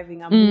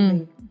surviving. I'm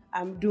moving.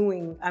 I'm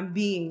doing. I'm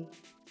being.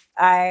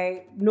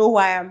 I know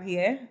why I'm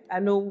here.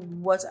 I know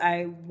what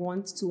I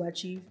want to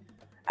achieve.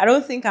 I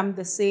don't think I'm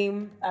the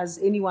same as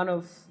any one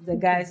of the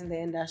guys in the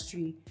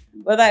industry,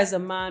 whether as a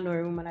man or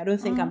a woman. I don't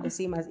think I'm the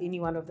same as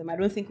any one of them. I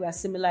don't think we are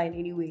similar in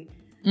any way.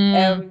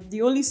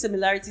 The only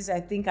similarities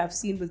I think I've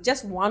seen with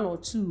just one or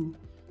two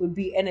would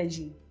be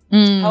energy.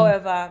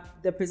 However,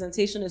 the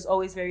presentation is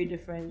always very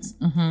different.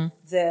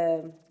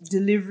 The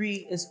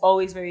delivery is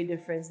always very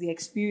different. The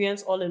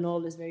experience, all in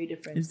all, is very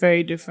different. It's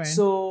very different.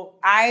 So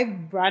I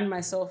brand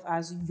myself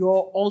as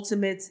your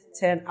ultimate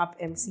turn-up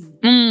MC.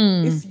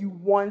 If you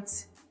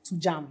want to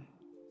jam,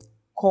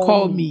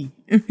 call me.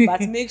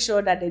 But make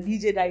sure that the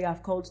DJ that you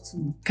have called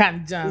to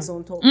can jam is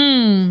on top.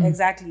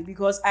 Exactly,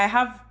 because I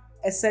have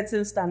a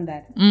certain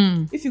standard.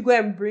 If you go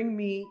and bring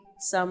me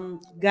some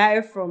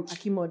guy from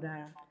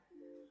Akimoda,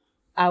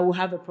 I will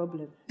have a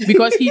problem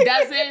because he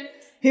doesn't.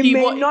 he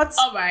may not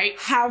all right.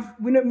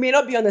 may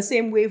not be on the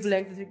same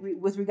wavelength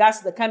with regards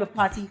to the kind of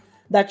party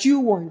that you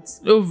want.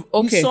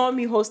 Okay. You saw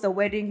me host a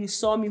wedding. You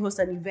saw me host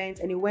an event,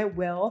 and it went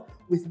well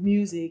with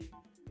music.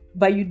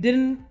 But you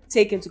didn't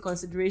take into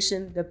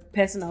consideration the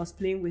person I was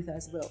playing with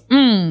as well.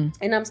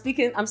 And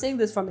I'm saying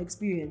this from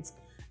experience.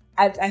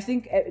 I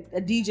think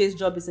a DJ's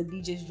job is a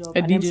DJ's job.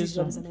 An MC's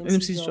job is an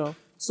MC's job.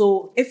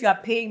 So if you are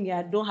paying me,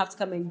 I don't have to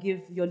come and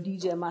give your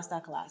DJ a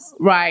masterclass.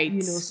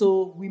 Right.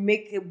 So we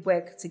make it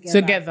work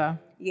together.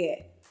 Yeah.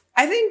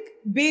 I think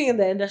being in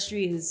the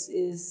industry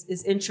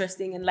is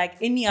interesting, and like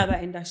any other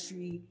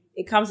industry,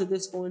 it comes with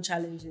its own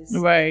challenges.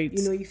 Right.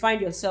 You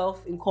find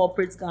yourself in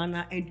corporate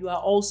Ghana, and you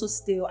are also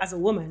still, as a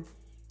woman,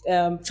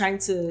 trying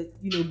to,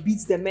 beat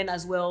the men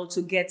as well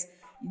to get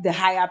the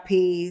higher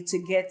pay,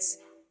 to get,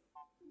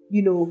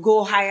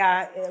 go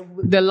higher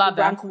the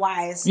ladder, rank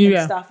wise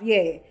and stuff.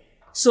 Yeah.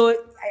 So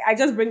I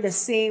just bring the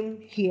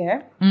same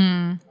here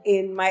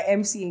in my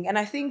MCing. And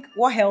I think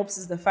what helps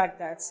is the fact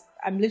that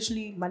I'm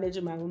literally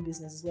managing my own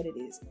business is what it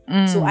is.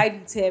 So I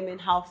determine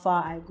how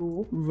far I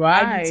go.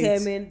 Right. I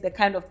determine the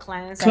kind of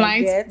clients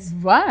I get.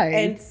 Right.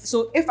 And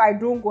so if I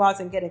don't go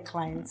out and get a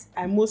client,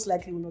 I most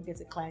likely will not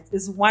get a client.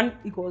 It's 1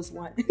 =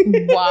 1.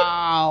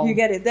 Wow. You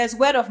get it. There's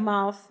word of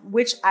mouth,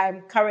 which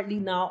I'm currently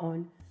now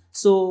on.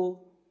 So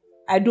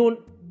I don't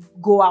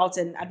go out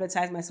and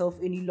advertise myself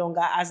any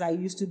longer as I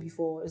used to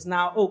before. It's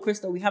now, oh,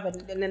 Crystal, we have it,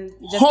 and then it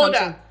just Hold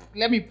comes on.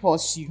 Let me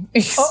pause you.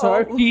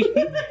 Sorry.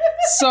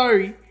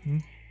 Sorry.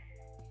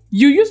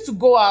 You used to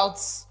go out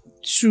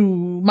to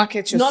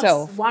market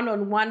yourself. Not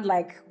one-on-one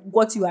like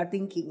what you are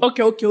thinking.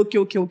 Okay.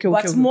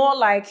 But more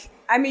like,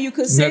 I mean, you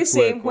could say Network,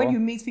 same when or- you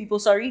meet people.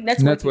 Sorry,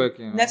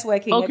 networking.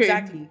 Networking, Okay.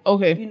 exactly.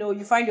 Okay. You know,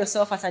 you find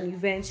yourself at an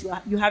event.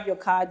 You have your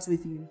cards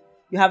with you.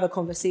 You have a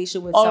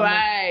conversation with All someone.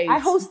 right. I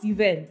host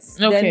events.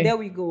 Okay. Then there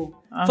we go.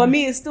 For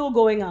me, it's still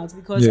going out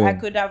because Yeah. I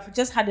could have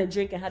just had a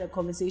drink and had a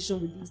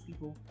conversation with these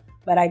people.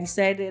 But I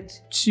decided,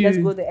 To- let's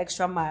go the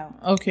extra mile.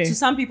 Okay. To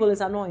some people,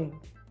 it's annoying.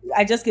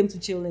 I just came to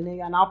chill and then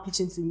you're now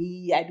pitching to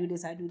me. I do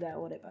this, I do that,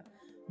 whatever.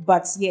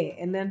 But yeah,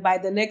 and then by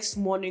the next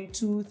morning,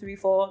 2, 3,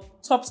 4,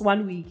 tops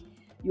 1 week,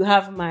 you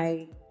have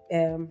my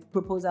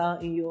proposal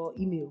in your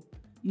email.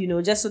 You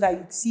know, just so that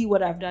you see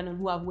what I've done and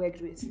who I've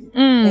worked with.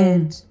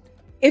 And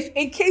if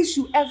in case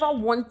you ever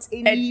want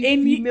any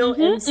female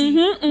MC,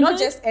 not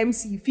just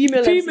MC,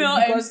 female Female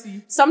MC, because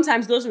MC.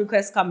 sometimes those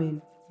requests come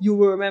in, you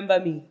will remember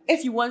me.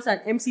 If you want an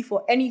MC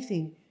for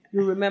anything,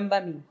 you'll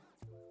remember me.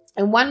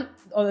 And one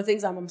of the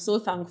things I'm so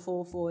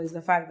thankful for is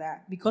the fact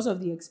that because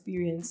of the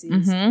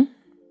experiences,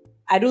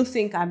 I don't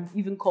think I'm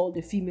even called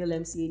a female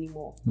MC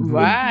anymore.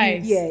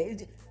 Right. Yeah,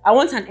 I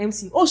want an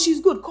MC. Oh,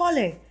 she's good, call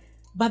her.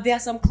 But there are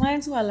some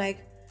clients who are like,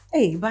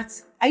 hey, but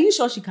are you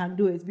sure she can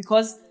do it?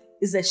 Because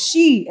it's a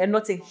she and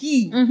not a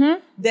he.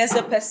 There's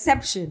a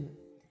perception.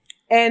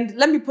 And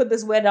let me put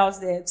this word out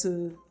there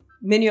to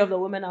many of the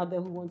women out there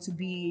who want to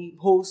be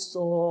hosts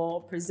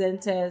or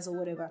presenters or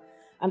whatever.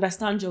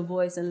 Understand your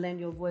voice and learn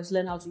your voice.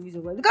 Learn how to use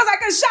your voice. Because I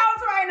can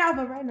shout right now,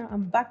 but right now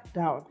I'm back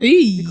down.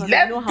 Because I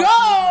Let's know how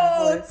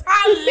to use go! my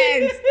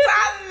voice.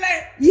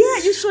 Talent! Yeah,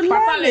 you should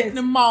learn Talent it.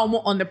 the mom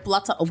on the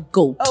platter of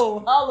gold.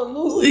 Oh,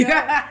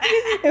 hallelujah.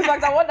 In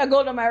fact, I want the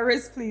gold on my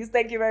wrist, please.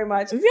 Thank you very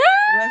much.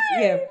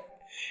 Yeah.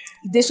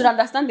 They should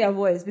understand their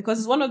voice because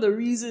it's one of the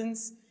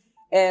reasons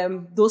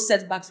those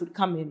setbacks would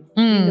come in.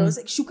 You know, it's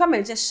like she'll come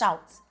and just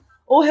shout.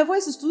 Oh, her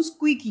voice is too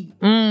squeaky.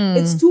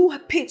 It's too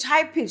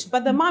high pitched.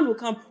 But the man will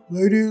come,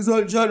 ladies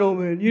and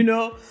gentlemen, you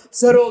know,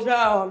 settle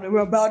down. And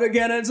we're about to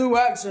get into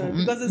action.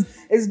 Because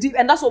it's deep.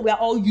 And that's what we are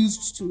all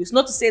used to. It's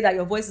not to say that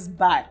your voice is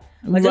bad.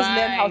 But just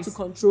learn how to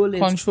control it.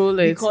 Control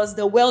it. Because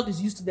the world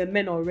is used to the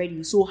men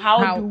already. So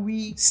how do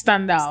we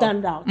stand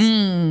out?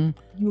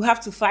 You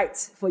have to fight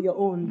for your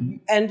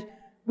own. And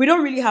we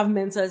don't really have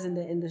mentors in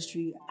the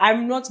industry.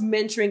 I'm not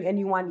mentoring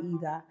anyone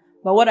either.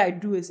 But what I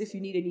do is if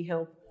you need any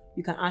help,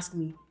 you can ask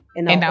me.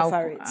 And I'll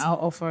offer it. I'll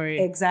offer it.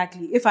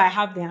 Exactly. If I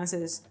have the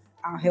answers,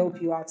 I'll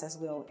help you out as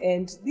well.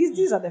 And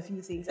these are the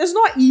few things. It's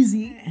not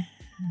easy,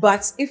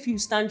 but if you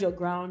stand your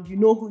ground, you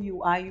know who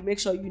you are, you make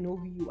sure you know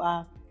who you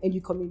are, and you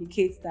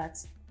communicate that,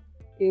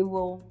 it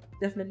will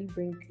definitely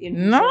bring in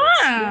results.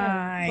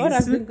 Nice. God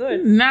has been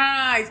good.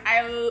 Nice.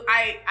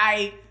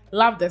 I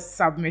love the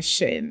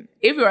submission.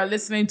 If you are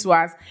listening to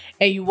us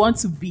and you want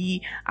to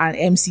be an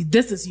MC,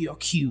 this is your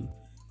cue.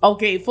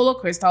 Okay, follow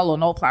Crystal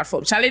on all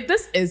platforms. Charlie,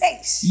 this is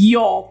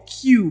your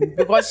cue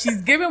because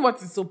she's giving what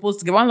she's supposed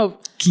to give. One of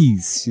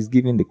Keys. She's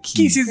giving the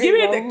keys. she's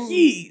giving the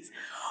keys.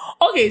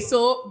 Okay,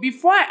 so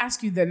before I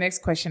ask you the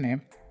next question,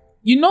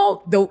 you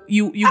know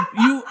you are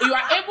able.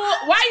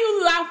 Why are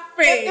you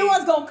laughing? It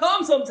was gonna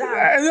come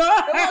sometime.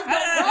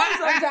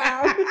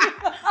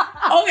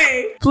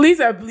 Okay, please,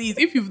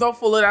 if you've not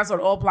followed us on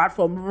all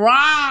platforms,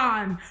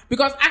 run!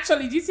 Because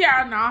actually,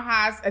 GCR now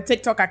has a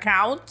TikTok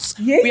account.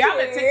 Yeah, we have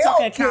a TikTok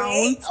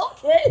account.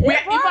 Okay. In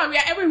fact, we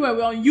are everywhere.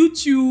 We're on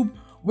YouTube.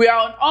 We are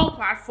on all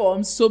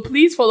platforms. So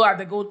please follow at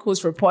the Gold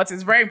Coast Report.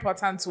 It's very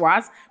important to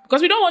us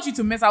because we don't want you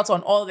to miss out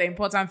on all the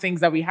important things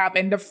that we have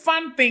and the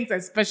fun things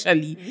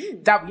especially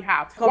that we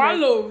have.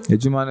 One love.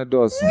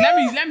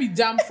 Let me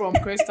jump from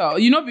Crystal.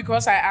 You know,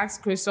 because I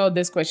asked Crystal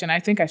this question, I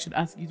think I should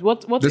ask you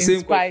what The same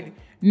inspired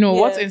question.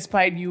 what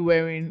inspired you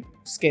wearing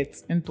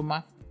skirts in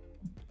Toma?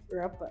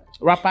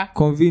 Rapper?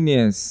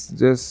 Convenience.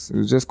 It was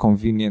just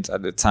convenient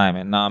at the time,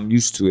 and now I'm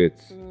used to it.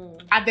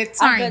 At the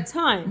time. At the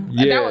time. And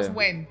that Yeah. was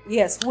when?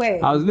 Yes, where?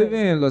 I was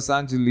living in Los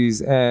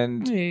Angeles,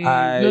 and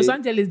Los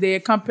Angeles, they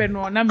campaign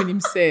on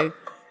say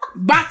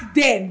back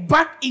then,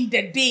 back in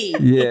the day.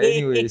 Yeah,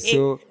 anyway,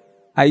 so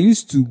I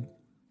used to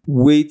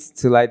wait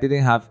till I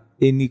didn't have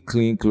any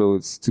clean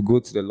clothes to go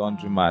to the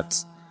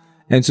laundromat.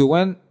 And so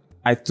when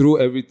I throw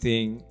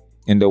everything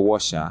in the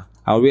washer,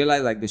 I'll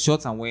realize like the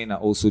shorts I'm wearing are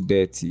also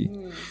dirty.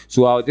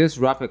 So I'll just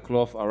wrap a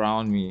cloth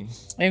around me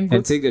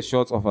and take the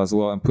shorts off as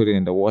well and put it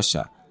in the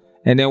washer.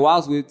 And then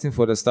whilst waiting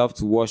for the stuff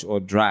to wash or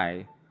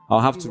dry,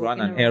 I'll have to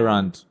run an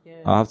errand. Yeah.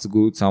 I'll have to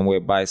go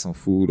somewhere, buy some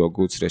food or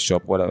go to the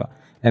shop, whatever.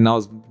 And I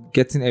was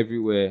getting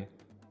everywhere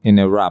in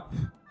a wrap.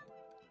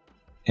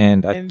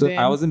 And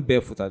I wasn't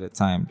barefoot at the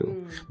time though.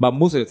 But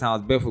most of the time I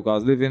was barefoot because I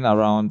was living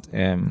around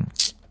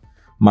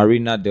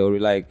Marina Del Rey,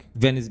 like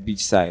Venice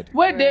Beach side.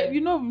 Where they,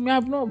 you know,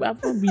 I've not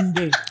been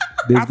there.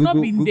 There's I've not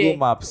been Google there.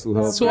 Maps will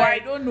help. So I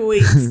don't know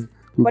it.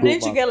 But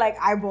didn't you get like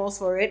eyeballs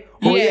for it?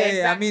 Oh Yeah, yeah,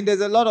 exactly. I mean, there's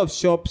a lot of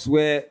shops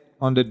where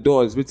on the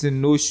doors written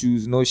no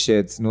shoes, no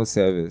shirts, no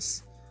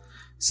service.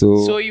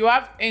 So you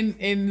have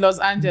in Los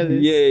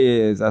Angeles.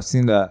 yes, I've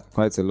seen that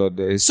quite a lot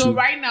there. It's So true.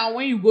 right now,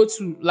 when you go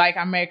to like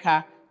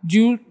America, do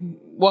you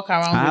walk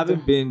around? I with haven't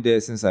them? been there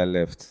since I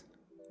left.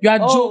 You are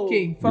Oh,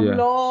 joking. from Yeah.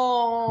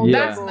 long. Yeah.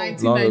 That's ago.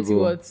 1990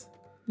 ago. what?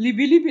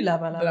 Libi libi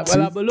laba laba.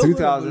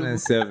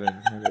 2007.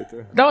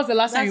 That was the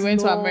last time That's you went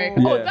to long.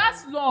 America. Oh, Yeah.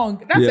 that's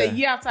long. That's a Yeah.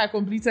 year after I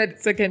completed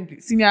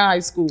senior high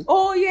school.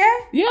 Oh yeah.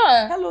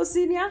 Yeah. Hello,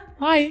 senior.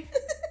 Hi.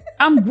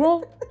 I'm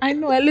grown. I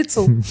know a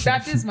little.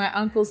 That is my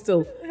uncle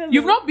still.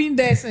 You've not been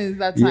there since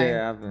that time.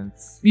 Yeah, I haven't.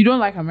 You don't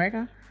like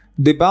America?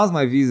 They bounced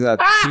my visa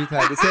 3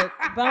 times. They said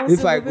Bouncing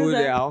if I the go visa.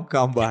 there, I won't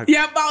come back.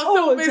 Yeah, but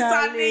Oh, also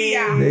Charlie.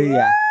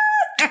 Yeah.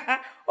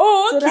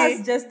 Oh, So okay.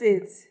 that's just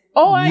it.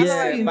 Oh, I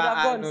Yeah, see. but,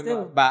 have gone no,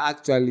 still. but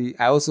actually,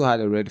 I also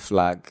had a red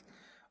flag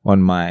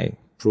on my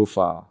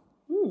profile.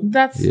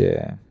 That's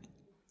Yeah.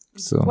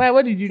 So why.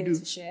 What did you do?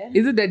 to share?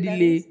 Is it the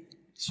delay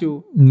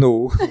show?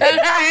 no.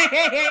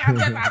 I'm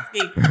just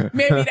asking.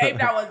 Maybe if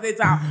that was it.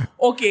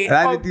 Okay.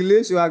 And the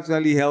delay show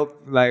actually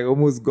helped, like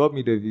almost got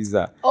me the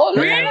visa. Oh,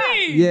 look at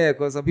Really? Yeah,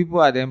 because some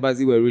people at the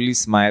embassy were really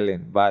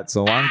smiling, but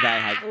so one guy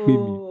had paid me.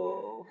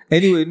 Oh.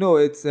 Anyway, no,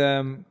 it's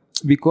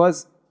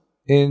because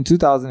in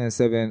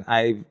 2007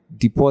 I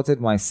deported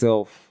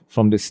myself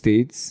from the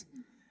States,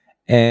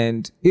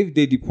 and if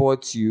they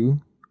deport you,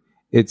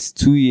 it's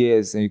 2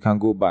 years and you can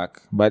go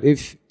back. But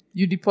if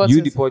You deport. you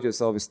yourself. deport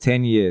yourself, it's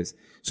 10 years.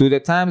 So the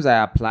times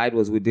I applied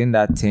was within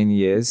that 10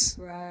 years,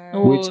 Right.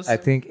 which Oh, I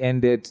think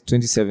ended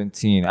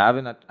 2017. I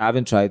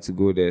haven't tried to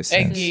go there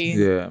since. Okay.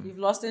 Yeah. You've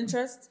lost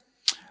interest?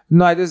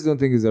 No, I just don't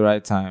think it's the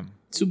right time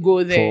to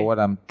go there. for what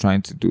I'm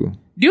trying to do.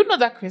 Do you know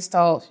that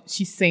Crystal?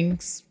 She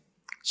sings,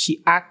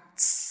 she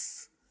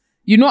acts.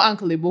 You know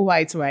Uncle Ebo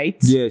White, right?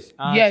 Yes.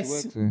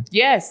 Yes.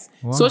 Yes.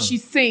 So Wow. she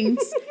sings.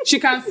 She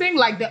can sing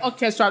like the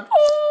orchestra.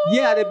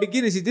 Yeah, at the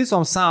beginning she did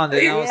some sound.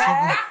 And I was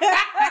thinking,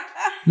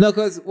 no,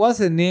 because what's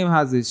her name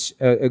has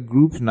a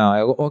group now,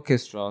 an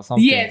orchestra or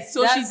something. Yes.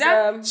 So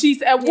That's,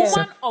 she's a woman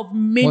yeah. of What's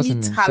many her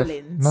name?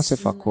 talents. Not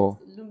Sefako.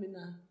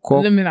 Lumina.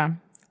 Lumina.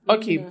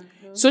 Okay.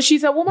 So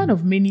she's a woman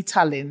of many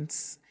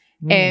talents.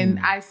 And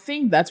I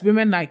think that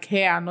women like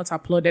her are not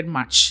applauded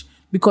much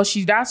because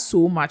she does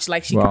so much.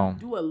 Like she Wow. can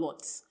do a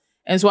lot.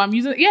 And so I'm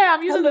using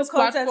this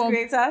content platform.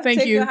 creator. Thank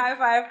Take you. your high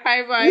five.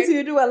 High five. You two,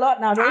 you do a lot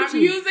now, don't I'm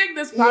you? using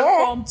this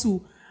platform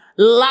to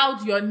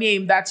loud your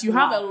name that you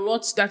have a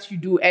lot that you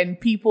do and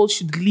people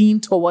should lean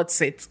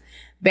towards it.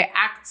 The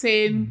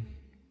acting.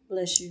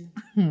 Bless you.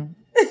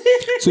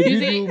 So do you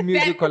see, do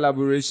music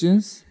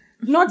collaborations?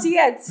 Not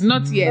yet.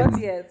 Not yet.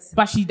 Not yet.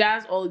 But she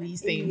does all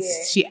these things.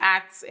 Yeah. She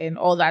acts and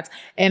all that.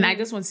 And I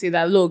just want to say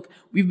that, look,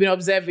 we've been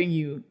observing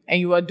you and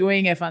you are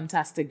doing a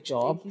fantastic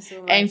job. Thank you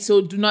so much. And so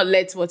do not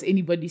let what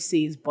anybody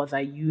says bother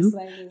you. It's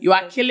like this, You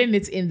are like- killing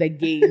it in the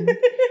game.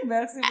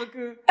 Merci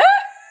beaucoup.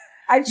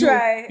 I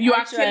try. You I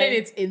are try. killing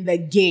it in the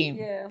game.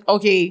 Yeah.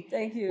 Okay.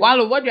 Thank you.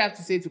 Wallo, what do you have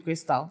to say to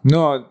Crystal?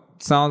 No, it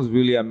sounds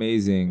really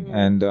amazing.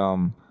 And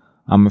I'm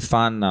a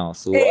fan now.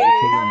 So Hey,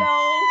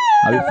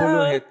 I'll be hello.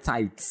 following her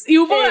tight.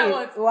 You Hey,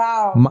 what?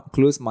 wow.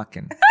 Close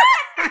marking.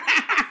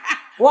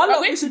 One of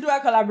Okay. we should do a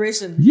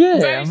collaboration. Yeah,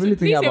 Very I'm soon. really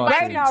thinking Please about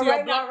invite Right it. now, To your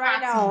right now, block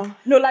right party. now.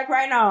 No, like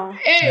right now.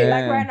 Hey,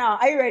 Like right now.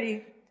 Are you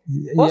ready?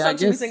 Yeah, What I song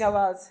should we guess- sing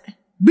about?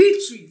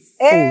 Beatrice.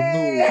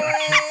 Hey.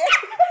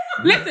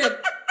 Listen,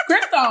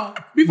 Crystal,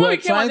 before We're we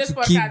came on trying this to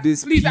podcast, keep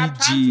this please, I'm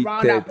trying to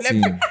round up.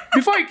 PG-13.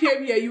 Before you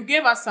came here, you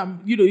gave us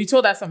some, you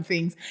told us some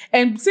things.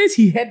 And since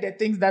he heard the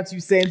things that you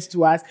sent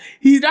to us,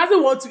 he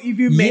doesn't want to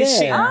even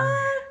mention. Yeah.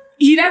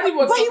 He doesn't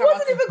want But to he talk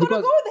wasn't about even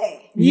gonna Because- go there.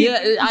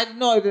 Yeah, I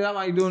know that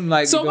I don't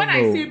like. So you when don't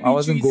I know. say I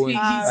wasn't Beatrice, going.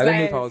 he's I don't know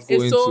like- if I was it's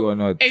going so- to or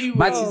not. anyway.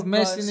 But Oh, he's gosh.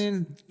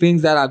 mentioning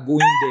things that are going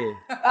there.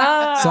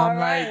 Ah, So I'm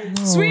right. like,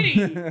 no. Sweetie,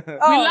 we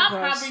Oh, love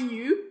gosh. having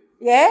you.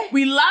 Yeah?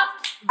 We love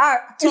Is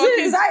that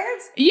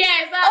it?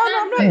 Yes,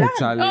 Oh, no, that's I'm it. not Oh,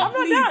 Charlie. done. I'm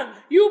Please, not done.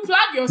 you plug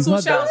your It's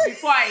not socials done.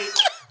 before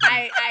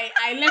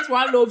I let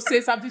one love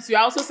say something to you.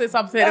 I also say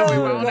something and we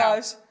Oh round up.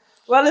 gosh.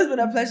 Well, it's been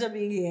a pleasure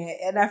being here,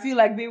 and I feel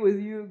like being with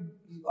you.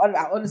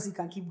 I honestly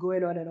can keep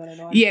going on and on and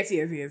on. Yes.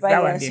 But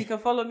that one yes, there. you can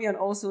follow me on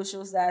all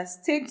socials. That's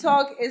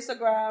TikTok,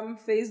 Instagram,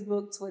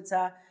 Facebook,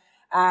 Twitter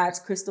at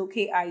Crystal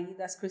KIE.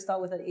 That's Crystal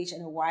with an H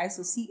and a Y.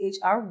 So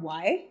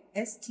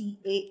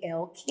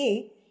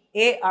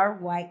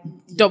ChrystalKaryee.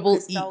 Double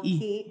Crystal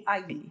EE.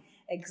 KIE.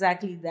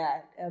 Exactly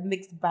that. A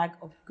mixed bag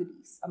of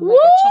goodies. I'm like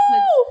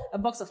Woo! a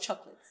box of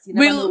chocolates. You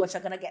never We'll- know what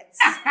you're gonna get.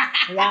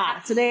 Yeah.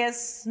 Today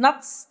is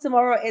nuts.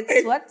 Tomorrow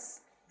it's what?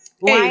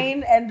 Hey.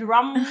 Wine and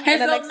rum. And the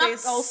next day Hazelnuts.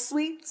 it's all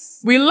sweet.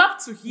 We love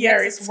to hear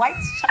Yes, it. it's white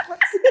chocolate.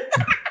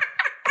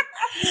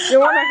 You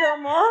want to hear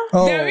more?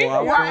 Oh, There is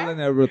I've one. fallen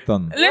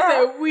everything.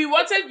 Listen, we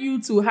wanted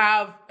you to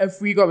have a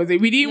free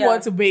conversation. We didn't Yeah.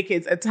 want to make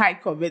it a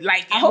tight conversation.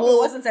 Like I a hope it whole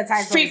wasn't a tight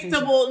conversation.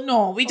 festival.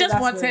 No, we just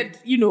that's wanted,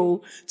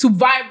 to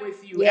vibe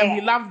with you. And Yeah.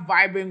 we loved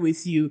vibing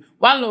with you.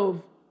 One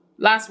love.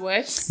 Last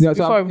words. Yeah,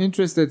 so before I'm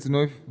interested to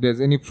know if there's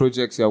any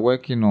projects you're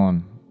working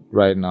on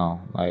right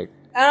now. Like,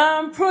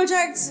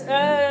 Project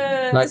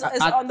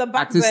is on the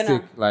back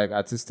burner. Like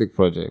artistic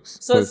projects.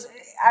 So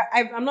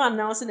I'm not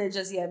announcing it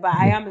just yet, but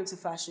I am into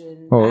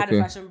fashion. Oh, I had a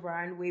okay. fashion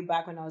brand way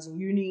back when I was in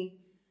uni.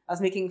 I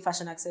was making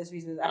fashion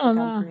accessories with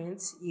African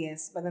print.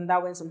 Yes, but then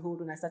that went on hold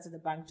when I started the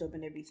bank job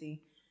and everything.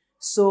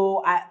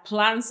 So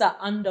plans are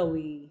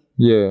underway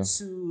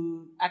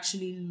to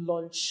actually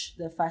launch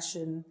the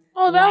fashion.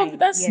 Oh, line.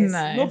 that's Yes,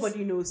 nice.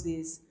 nobody knows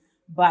this,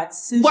 but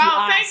since Wow,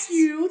 you thank asked,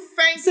 you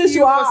since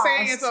for asked,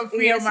 saying it on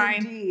Free Your yes,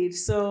 Mind. Indeed.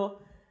 So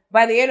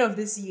by the end of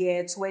this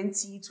year,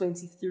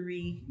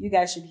 2023, you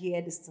guys should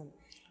hear this thing.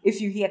 If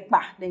you hear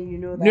bah, then you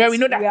know that, Yeah, we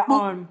know that. are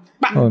on.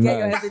 Bah. You Oh, get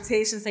your nice.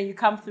 invitations and you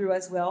come through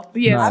as well.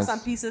 Yes. I have Nice. some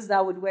pieces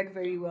that would work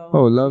very well. Oh,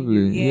 for lovely.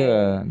 you.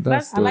 Yeah,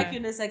 that's I dope. like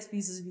unisex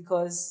pieces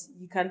because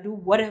you can do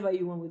whatever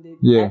you want with it.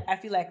 Yeah. I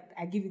feel like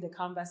I give you the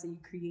canvas and you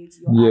create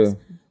your art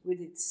with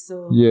it.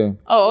 So Yeah.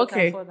 Oh, look out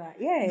okay. for that.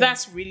 Yeah.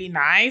 That's really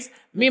nice.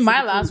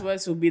 My last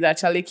words will be that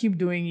Charlie, keep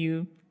doing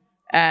you.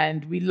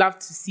 And we love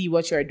to see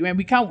what you're doing.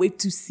 We can't wait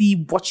to see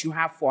what you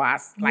have for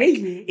us, like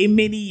Really? in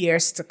many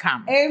years to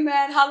come.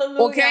 Amen.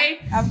 Hallelujah. Okay.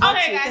 I've got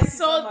Okay, you. guys. Thank you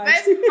So much.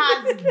 this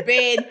has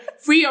been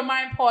Free Your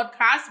Mind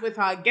podcast with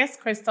our guest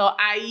Crystal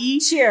IE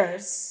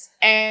Cheers.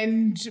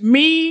 and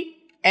me,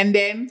 and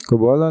then La,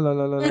 la, la,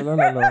 la, la,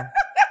 la, la.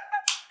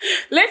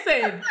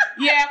 listen.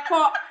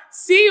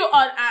 See you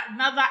on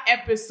another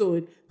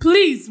episode.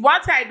 Please,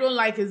 one thing I don't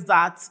like is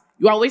that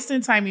you are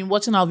wasting time in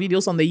watching our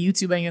videos on the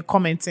YouTube and you're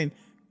commenting.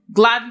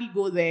 Gladly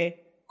go there,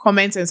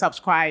 comment and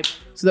subscribe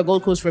to the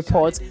Gold Coast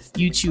Report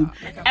YouTube.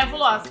 And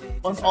follow us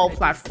on all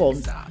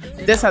platforms.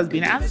 This has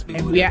been us,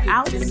 and we are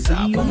out.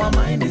 See you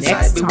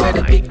next Where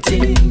the time. big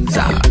things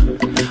are.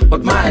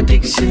 What my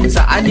addictions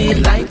are. I need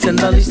light and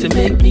knowledge to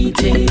make me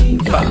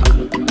think far.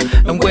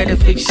 And where the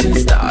fiction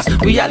starts,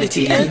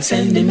 reality ends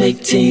and they make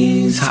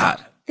things hard.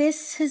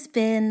 This has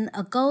been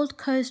a Gold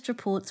Coast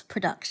Reports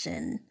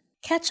production.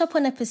 Catch up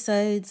on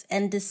episodes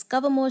and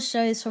discover more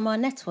shows from our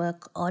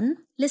network on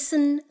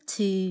listen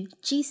to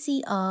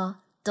gcr.com.